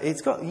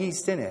 It's got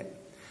yeast in it.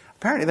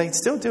 Apparently they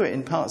still do it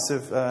in parts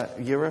of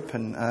Europe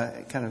and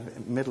kind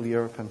of Middle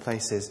Europe and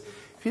places.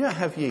 If you don't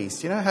have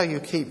yeast, you know how you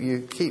keep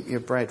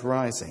your bread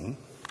rising?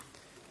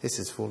 This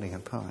is falling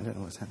apart. I don't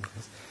know what's happening to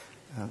this.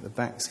 The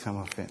back's come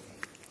off it.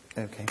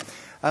 Okay.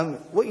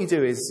 What you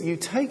do is you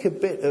take a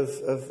bit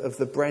of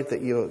the bread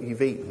that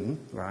you've eaten,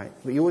 right?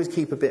 But you always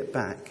keep a bit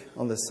back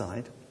on the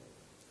side.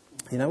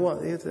 You know what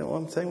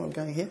I'm saying, what I'm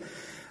going here?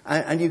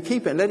 And you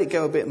keep it, let it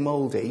go a bit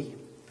mouldy.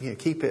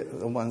 Keep it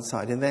on one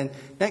side. And then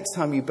next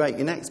time you bake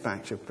your next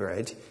batch of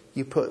bread,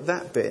 you put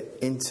that bit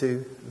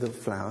into the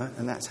flour,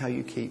 and that's how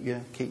you keep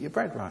your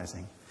bread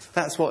rising.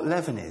 That's what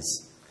leaven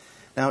is.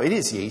 Now, it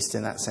is yeast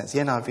in that sense. The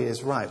NIV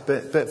is right.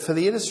 But for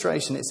the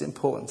illustration, it's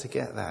important to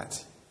get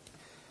that.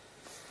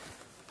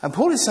 And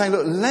Paul is saying,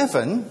 look,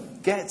 leaven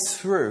gets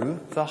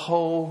through the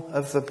whole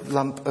of the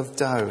lump of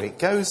dough. It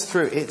goes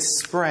through, it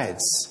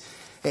spreads.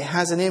 It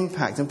has an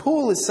impact. And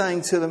Paul is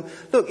saying to them,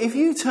 look, if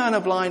you turn a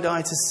blind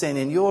eye to sin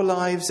in your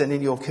lives and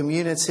in your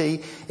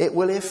community, it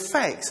will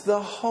affect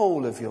the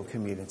whole of your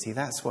community.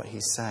 That's what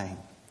he's saying.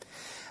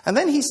 And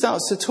then he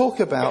starts to talk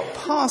about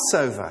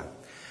Passover.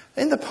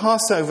 In the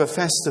Passover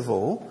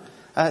festival,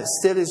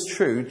 still is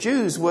true,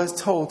 Jews were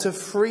told to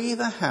free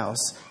the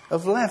house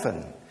of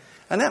leaven.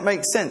 And that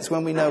makes sense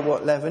when we know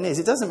what leaven is.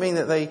 It doesn't mean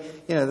that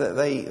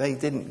they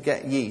didn't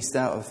get yeast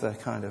out of the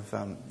kind of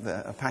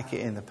a packet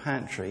in the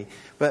pantry,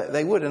 but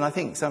they would. And I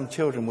think some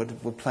children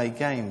would play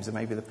games, and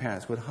maybe the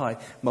parents would hide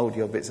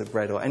mouldy or bits of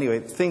bread, or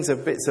anyway, things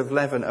of bits of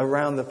leaven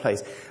around the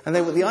place. And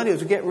the idea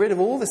was to get rid of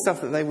all the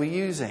stuff that they were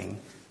using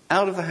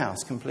out of the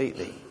house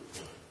completely,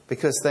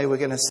 because they were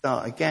going to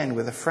start again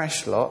with a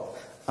fresh lot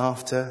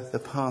after the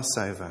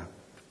Passover.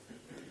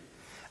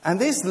 And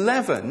this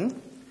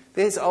leaven,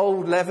 this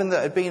old leaven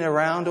that had been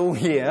around all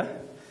year,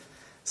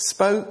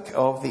 spoke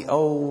of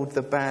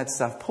the bad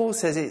stuff. Paul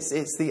says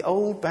it's the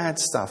old bad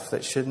stuff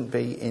that shouldn't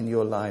be in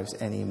your lives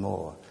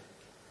anymore.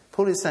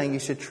 Paul is saying you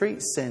should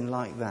treat sin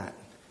like that.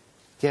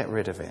 Get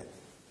rid of it.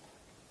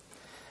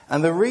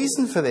 And the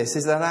reason for this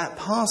is that at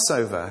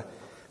Passover,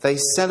 they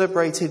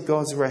celebrated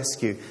God's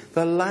rescue.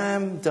 The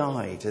lamb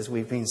died, as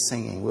we've been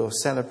singing. We'll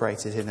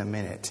celebrate it in a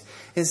minute.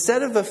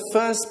 Instead of the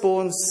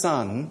firstborn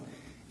son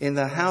in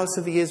the house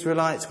of the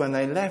Israelites when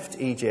they left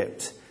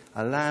Egypt,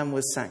 a lamb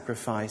was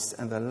sacrificed,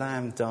 and the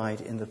lamb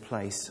died in the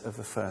place of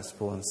the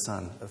firstborn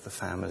son of the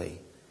family.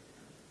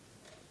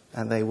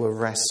 And they were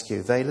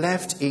rescued. They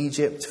left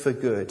Egypt for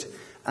good,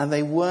 and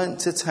they weren't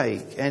to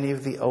take any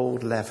of the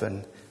old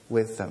leaven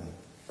with them.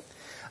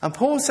 And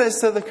Paul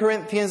says to the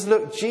Corinthians,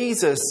 look,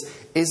 Jesus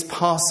is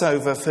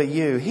Passover for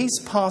you. He's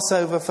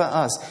Passover for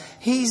us.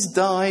 He's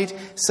died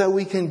so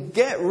we can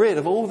get rid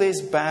of all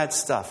this bad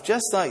stuff.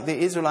 Just like the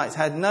Israelites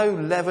had no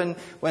leaven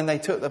when they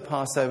took the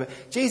Passover.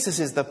 Jesus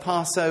is the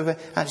Passover.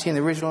 Actually, in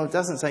the original, it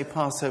doesn't say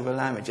Passover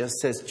lamb. It just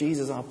says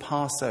Jesus, our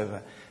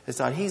Passover, has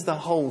died. He's the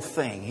whole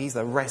thing. He's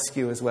the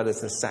rescue as well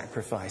as the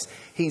sacrifice.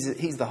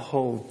 He's the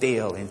whole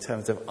deal in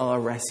terms of our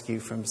rescue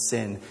from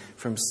sin,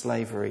 from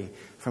slavery,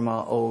 from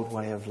our old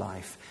way of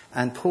life.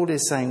 And Paul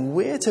is saying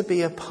we're to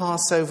be a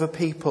Passover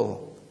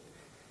people.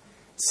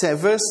 So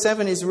verse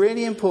 7 is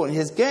really important.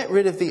 He says, get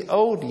rid of the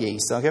old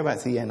yeast. I'll go back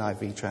to the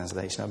NIV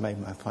translation. I've made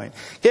my point.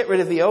 Get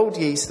rid of the old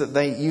yeast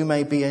that you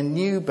may be a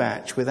new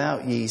batch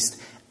without yeast,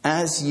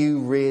 as you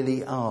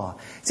really are.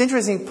 It's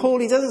interesting,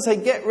 Paul, he doesn't say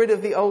get rid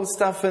of the old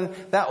stuff and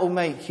that will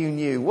make you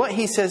new. What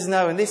he says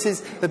no, and this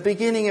is the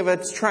beginning of a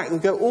track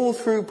that go all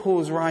through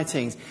Paul's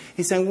writings.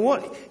 He's saying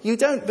you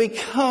don't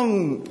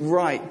become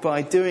right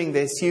by doing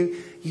this.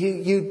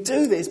 You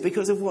do this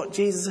because of what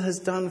Jesus has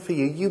done for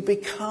you. You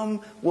become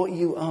what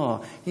you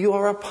are. You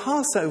are a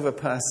Passover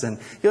person.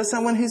 You're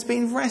someone who's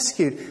been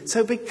rescued.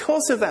 So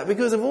because of that,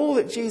 because of all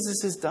that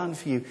Jesus has done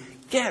for you,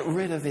 get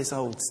rid of this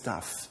old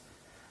stuff.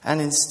 And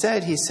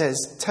instead, he says,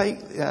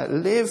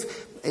 live.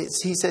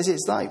 He says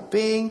it's like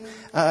being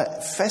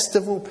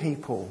festival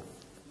people.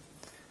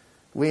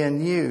 We are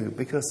new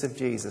because of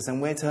Jesus,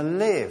 and we're to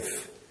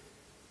live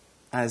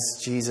as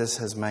Jesus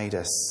has made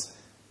us.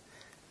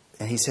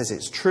 And he says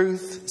it's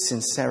truth,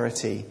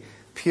 sincerity,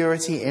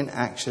 purity in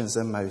actions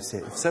and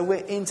motive. So we're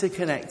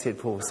interconnected,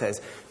 Paul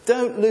says.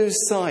 Don't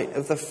lose sight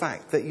of the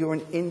fact that you're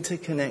an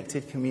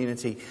interconnected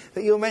community,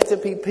 that you're meant to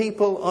be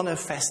people on a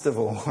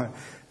festival.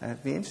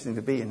 It'd be interesting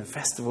to be in a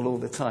festival all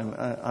the time.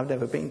 I've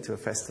never been to a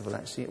festival,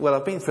 actually. Well,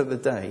 I've been for the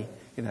day,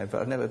 but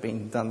I've never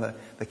done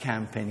the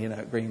camping,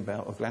 at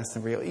Greenbelt or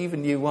Glastonbury or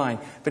even New Wine.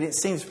 But it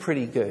seems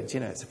pretty good,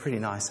 it's a pretty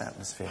nice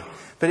atmosphere.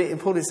 But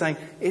Paul is saying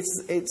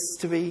it's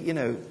to be,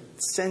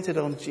 centered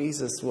on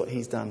Jesus, what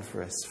he's done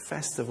for us.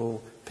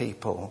 Festival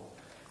people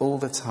all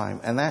the time.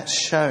 And that's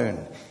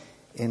shown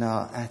in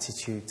our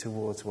attitude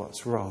towards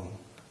what's wrong.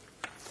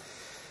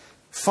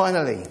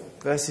 Finally,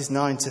 verses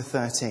 9 to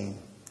 13,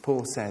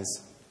 Paul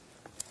says,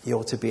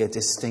 you're to be a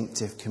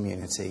distinctive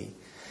community.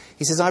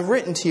 He says, I've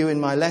written to you in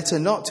my letter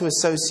not to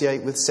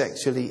associate with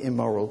sexually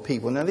immoral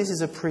people. Now, this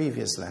is a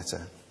previous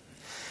letter.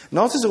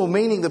 Not at all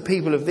meaning the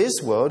people of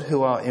this world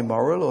who are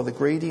immoral or the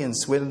greedy and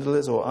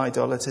swindlers or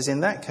idolaters.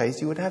 In that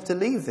case, you would have to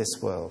leave this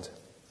world.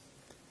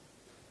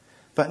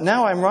 But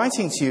now I'm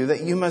writing to you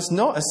that you must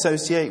not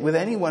associate with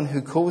anyone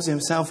who calls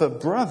himself a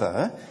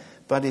brother,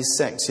 but is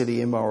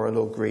sexually immoral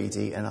or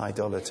greedy, an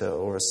idolater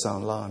or a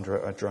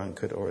slanderer, a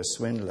drunkard or a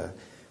swindler.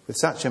 With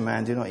such a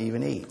man, do not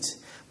even eat.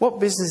 What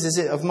business is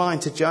it of mine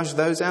to judge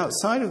those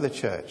outside of the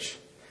church?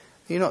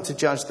 You're not to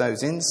judge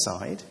those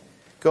inside.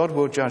 God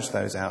will judge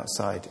those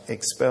outside.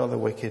 Expel the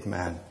wicked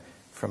man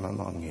from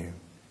among you.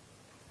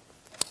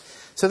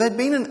 So there'd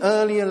been an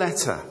earlier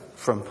letter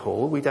from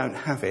Paul. We don't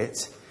have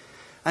it.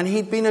 And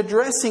he'd been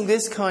addressing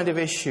this kind of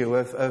issue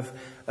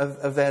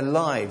of their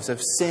lives,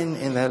 of sin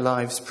in their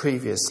lives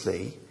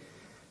previously.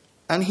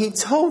 And he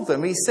told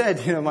them, he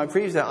said, my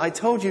previous, I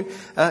told you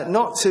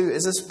not to,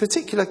 there's a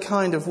particular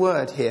kind of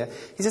word here.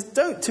 He says,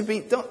 don't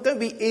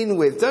be in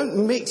with,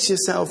 don't mix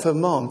yourself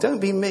among,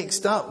 don't be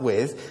mixed up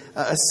with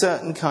a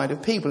certain kind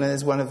of people. And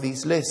there's one of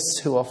these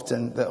lists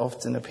that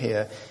often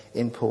appear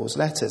in Paul's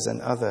letters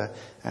and other,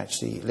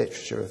 actually,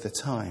 literature of the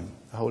time.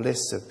 A whole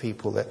list of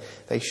people that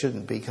they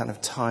shouldn't be kind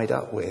of tied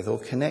up with or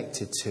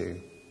connected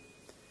to.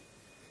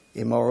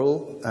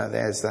 Immoral,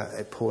 there's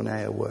that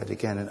porneia word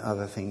again, and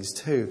other things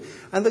too.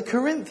 And the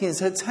Corinthians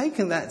had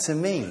taken that to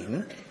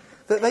mean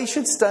that they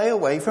should stay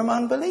away from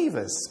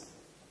unbelievers.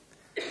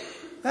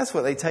 That's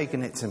what they'd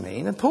taken it to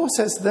mean. And Paul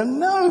says to them,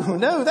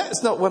 no,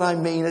 that's not what I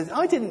mean.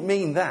 I didn't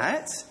mean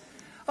that.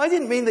 I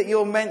didn't mean that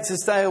you're meant to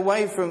stay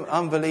away from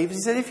unbelievers.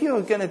 He said, if you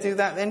were going to do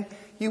that, then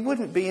you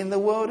wouldn't be in the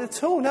world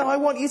at all. No, I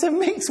want you to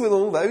mix with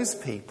all those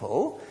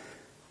people.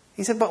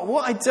 He said, but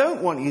what I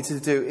don't want you to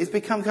do is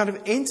become kind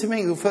of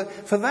intermingled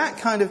for that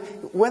kind of,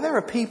 where there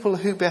are people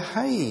who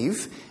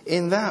behave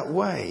in that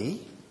way,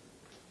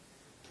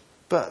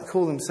 but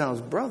call themselves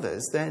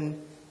brothers,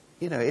 then,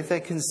 if they're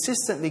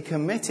consistently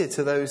committed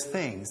to those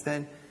things,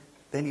 then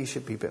you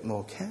should be a bit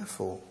more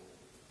careful.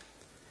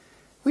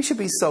 We should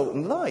be salt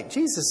and light.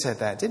 Jesus said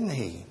that, didn't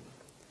he?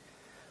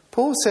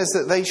 Paul says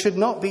that they should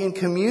not be in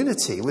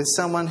community with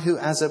someone who,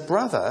 as a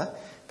brother,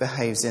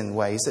 behaves in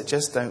ways that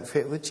just don't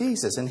fit with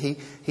Jesus. And he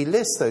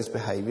lists those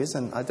behaviours,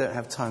 and I don't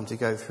have time to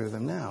go through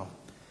them now.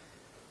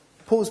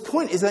 Paul's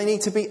point is they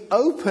need to be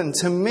open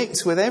to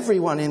mix with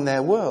everyone in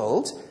their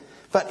world,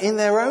 but in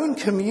their own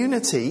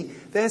community,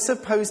 they're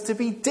supposed to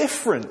be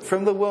different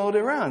from the world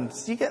around.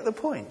 Do you get the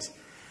point?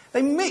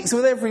 They mix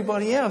with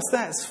everybody else,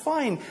 that's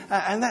fine,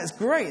 and that's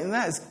great, and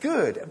that's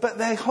good. But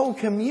their whole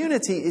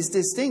community is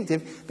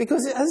distinctive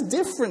because it has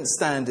different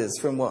standards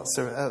from what's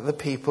the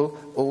people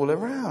all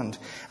around.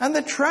 And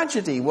the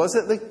tragedy was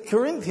that the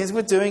Corinthians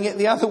were doing it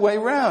the other way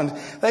round.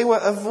 They were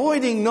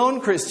avoiding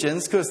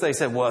non-Christians because they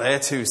said, well, they're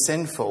too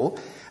sinful,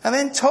 and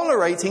then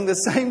tolerating the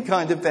same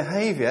kind of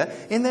behaviour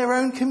in their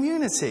own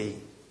community.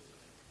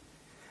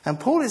 And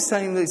Paul is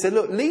saying,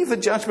 look, leave the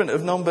judgment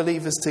of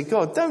non-believers to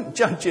God. Don't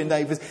judge your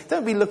neighbours.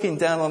 Don't be looking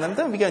down on them.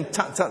 Don't be going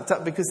tut, tut,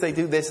 tut because they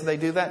do this or they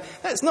do that.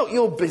 That's not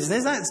your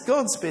business. That's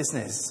God's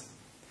business.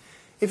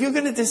 If you're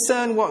going to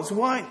discern what's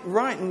right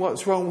and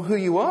what's wrong, who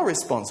you are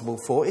responsible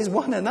for is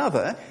one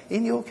another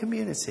in your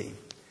community.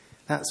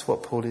 That's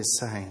what Paul is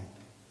saying.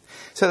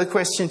 So the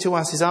question to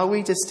us is, are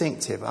we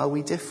distinctive? Are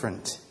we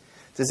different?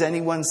 Does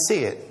anyone see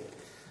it?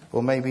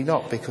 Or maybe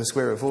not, because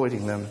we're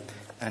avoiding them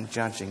and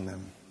judging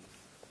them.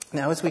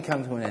 Now, as we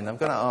come to an end, I'm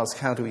going to ask,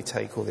 how do we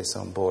take all this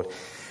on board?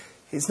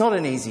 It's not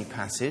an easy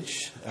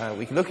passage.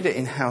 We can look at it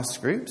in house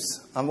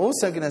groups. I'm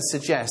also going to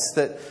suggest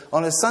that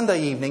on a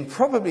Sunday evening,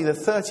 probably the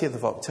 30th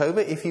of October,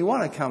 if you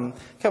want to come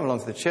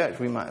along to the church,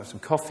 we might have some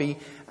coffee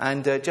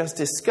and just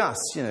discuss,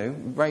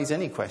 raise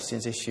any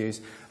questions, issues,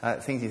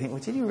 things you think,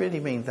 well, did you really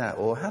mean that?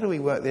 Or how do we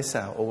work this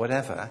out? Or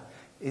whatever.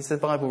 Is the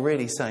Bible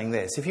really saying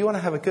this? If you want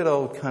to have a good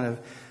old kind of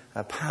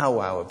a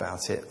powwow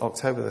about it,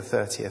 October the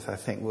 30th, I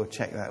think we'll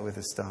check that with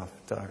the staff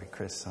diary,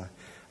 Chris.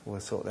 We'll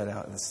sort that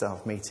out at the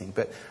staff meeting.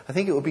 But I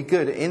think it would be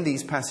good in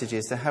these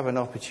passages to have an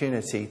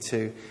opportunity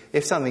to,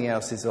 if something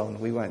else is on,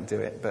 we won't do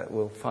it, but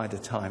we'll find a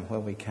time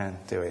when we can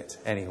do it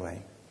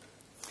anyway.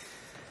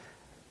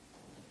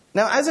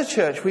 Now, as a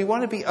church, we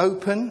want to be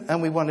open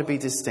and we want to be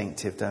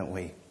distinctive, don't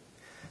we?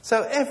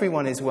 So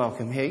everyone is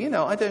welcome here.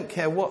 I don't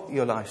care what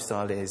your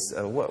lifestyle is,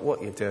 or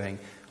what you're doing,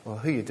 or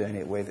who you're doing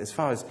it with, as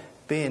far as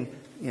being,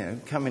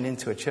 coming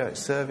into a church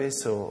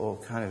service or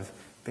kind of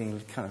being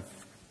kind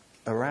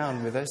of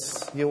around with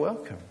us, you're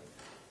welcome.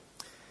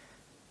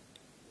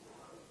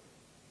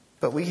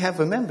 But we have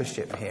a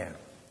membership here.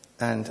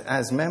 And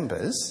as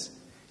members,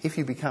 if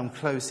you become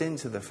close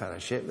into the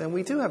fellowship, then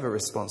we do have a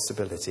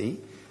responsibility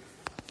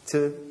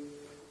to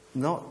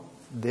not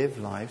live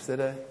lives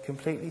that are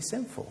completely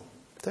sinful,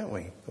 don't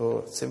we?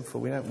 Or sinful,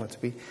 we don't want to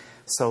be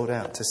sold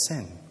out to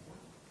sin.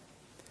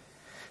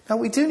 Now,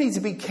 we do need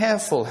to be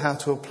careful how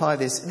to apply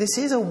this. This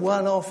is a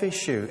one-off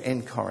issue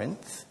in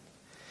Corinth.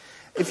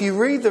 If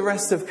you read the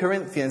rest of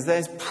Corinthians,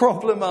 there's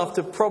problem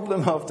after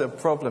problem after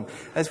problem,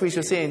 as we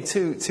shall see in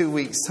two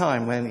weeks'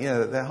 time, when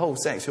their whole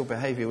sexual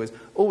behaviour was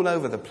all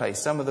over the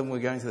place. Some of them were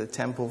going to the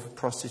temple for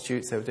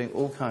prostitutes. They were doing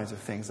all kinds of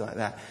things like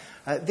that.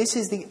 This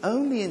is the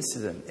only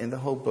incident in the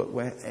whole book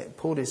where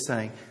Paul is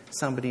saying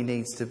somebody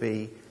needs to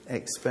be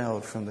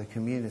expelled from the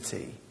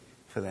community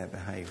for their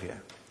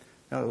behaviour.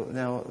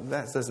 Now,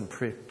 that doesn't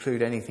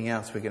preclude anything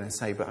else we're going to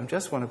say, but I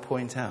just want to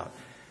point out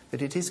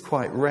that it is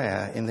quite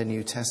rare in the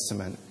New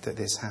Testament that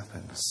this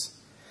happens.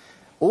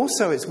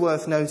 Also, it's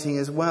worth noting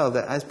as well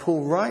that as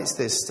Paul writes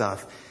this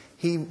stuff,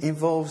 he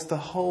involves the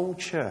whole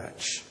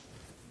church.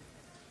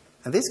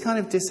 And this kind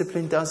of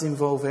discipline does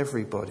involve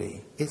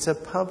everybody. It's a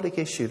public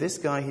issue. This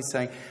guy, he's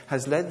saying,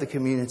 has led the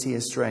community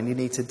astray, and you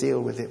need to deal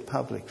with it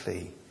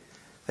publicly.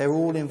 They're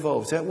all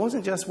involved. So it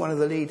wasn't just one of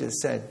the leaders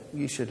said,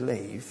 you should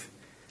leave.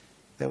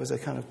 There was a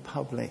kind of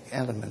public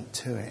element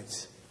to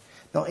it.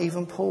 Not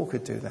even Paul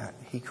could do that.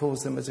 He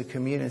calls them as a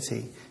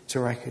community to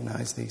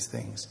recognise these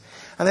things.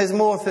 And there's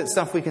more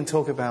stuff we can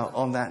talk about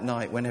on that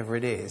night, whenever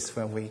it is,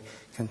 when we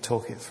can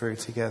talk it through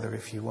together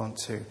if you want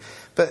to.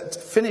 But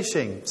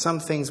finishing, some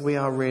things we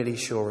are really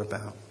sure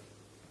about.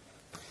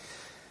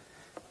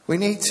 We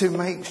need to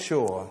make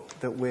sure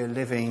that we're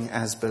living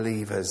as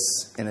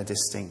believers in a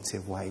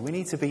distinctive way. We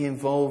need to be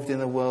involved in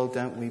the world,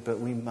 don't we?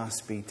 But we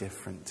must be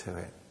different to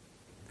it.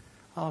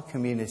 Our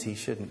community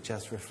shouldn't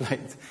just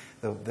reflect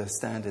the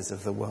standards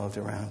of the world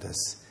around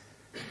us.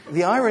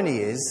 The irony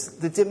is,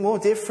 the more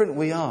different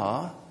we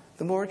are,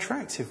 the more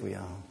attractive we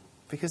are,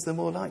 because the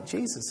more like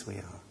Jesus we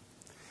are.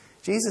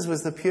 Jesus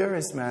was the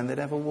purest man that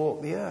ever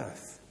walked the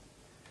earth.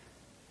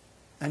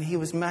 And he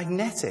was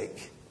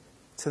magnetic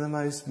to the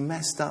most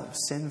messed up,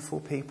 sinful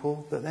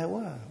people that there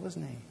were,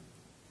 wasn't he?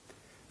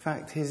 In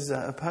fact, his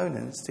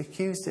opponents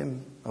accused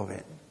him of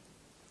it.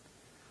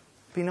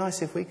 It'd be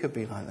nice if we could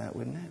be like that,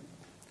 wouldn't it?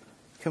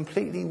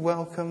 Completely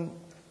welcome,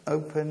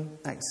 open,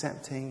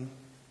 accepting,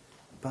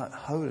 but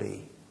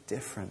holy,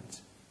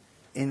 different.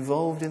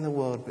 Involved in the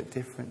world, but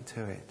different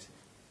to it.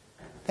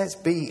 Let's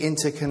be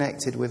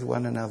interconnected with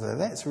one another.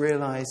 Let's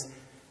realise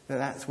that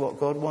that's what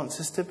God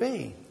wants us to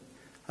be.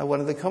 One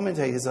of the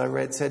commentators I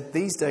read said,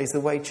 these days the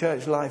way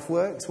church life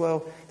works,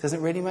 well, it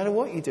doesn't really matter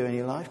what you do in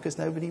your life because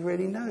nobody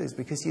really knows,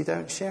 because you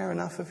don't share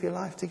enough of your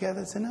life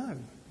together to know.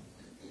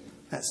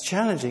 That's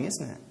challenging,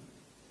 isn't it?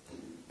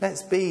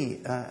 Let's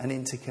be an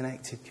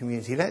interconnected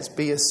community. Let's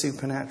be a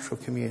supernatural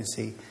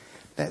community.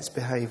 Let's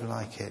behave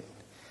like it.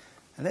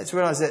 And let's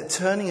realise that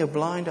turning a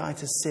blind eye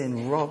to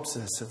sin robs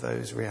us of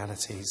those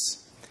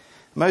realities.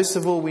 Most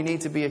of all, we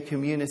need to be a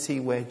community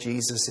where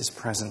Jesus is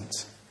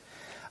present.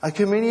 A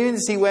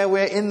community where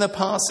we're in the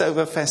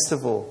Passover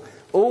festival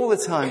all the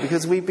time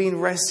because we've been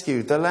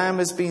rescued. The lamb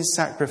has been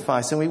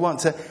sacrificed and we want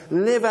to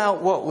live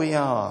out what we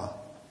are.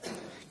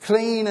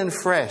 Clean and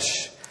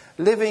fresh.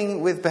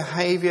 Living with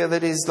behaviour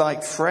that is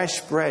like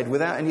fresh bread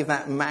without any of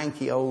that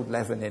manky old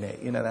leaven in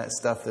it. You know, that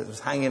stuff that was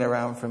hanging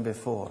around from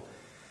before.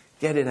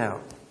 Get it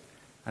out.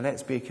 And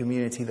let's be a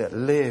community that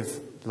live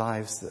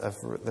lives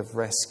of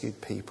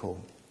rescued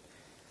people.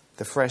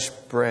 The fresh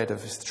bread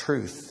of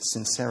truth,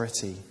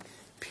 sincerity,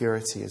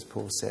 purity, as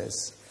Paul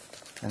says.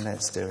 And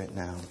let's do it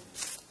now.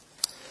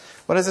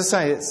 Well, as I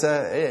say, it's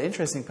an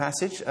interesting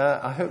passage.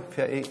 I hope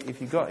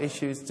if you've got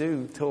issues,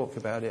 do talk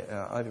about it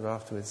either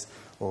afterwards,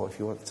 or if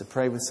you want to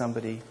pray with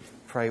somebody,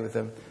 pray with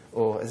them.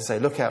 Or, as I say,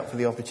 look out for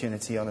the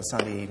opportunity on a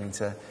Sunday evening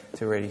to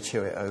really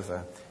chew it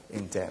over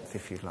in depth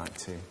if you'd like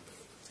to.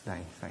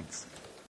 Today, thanks.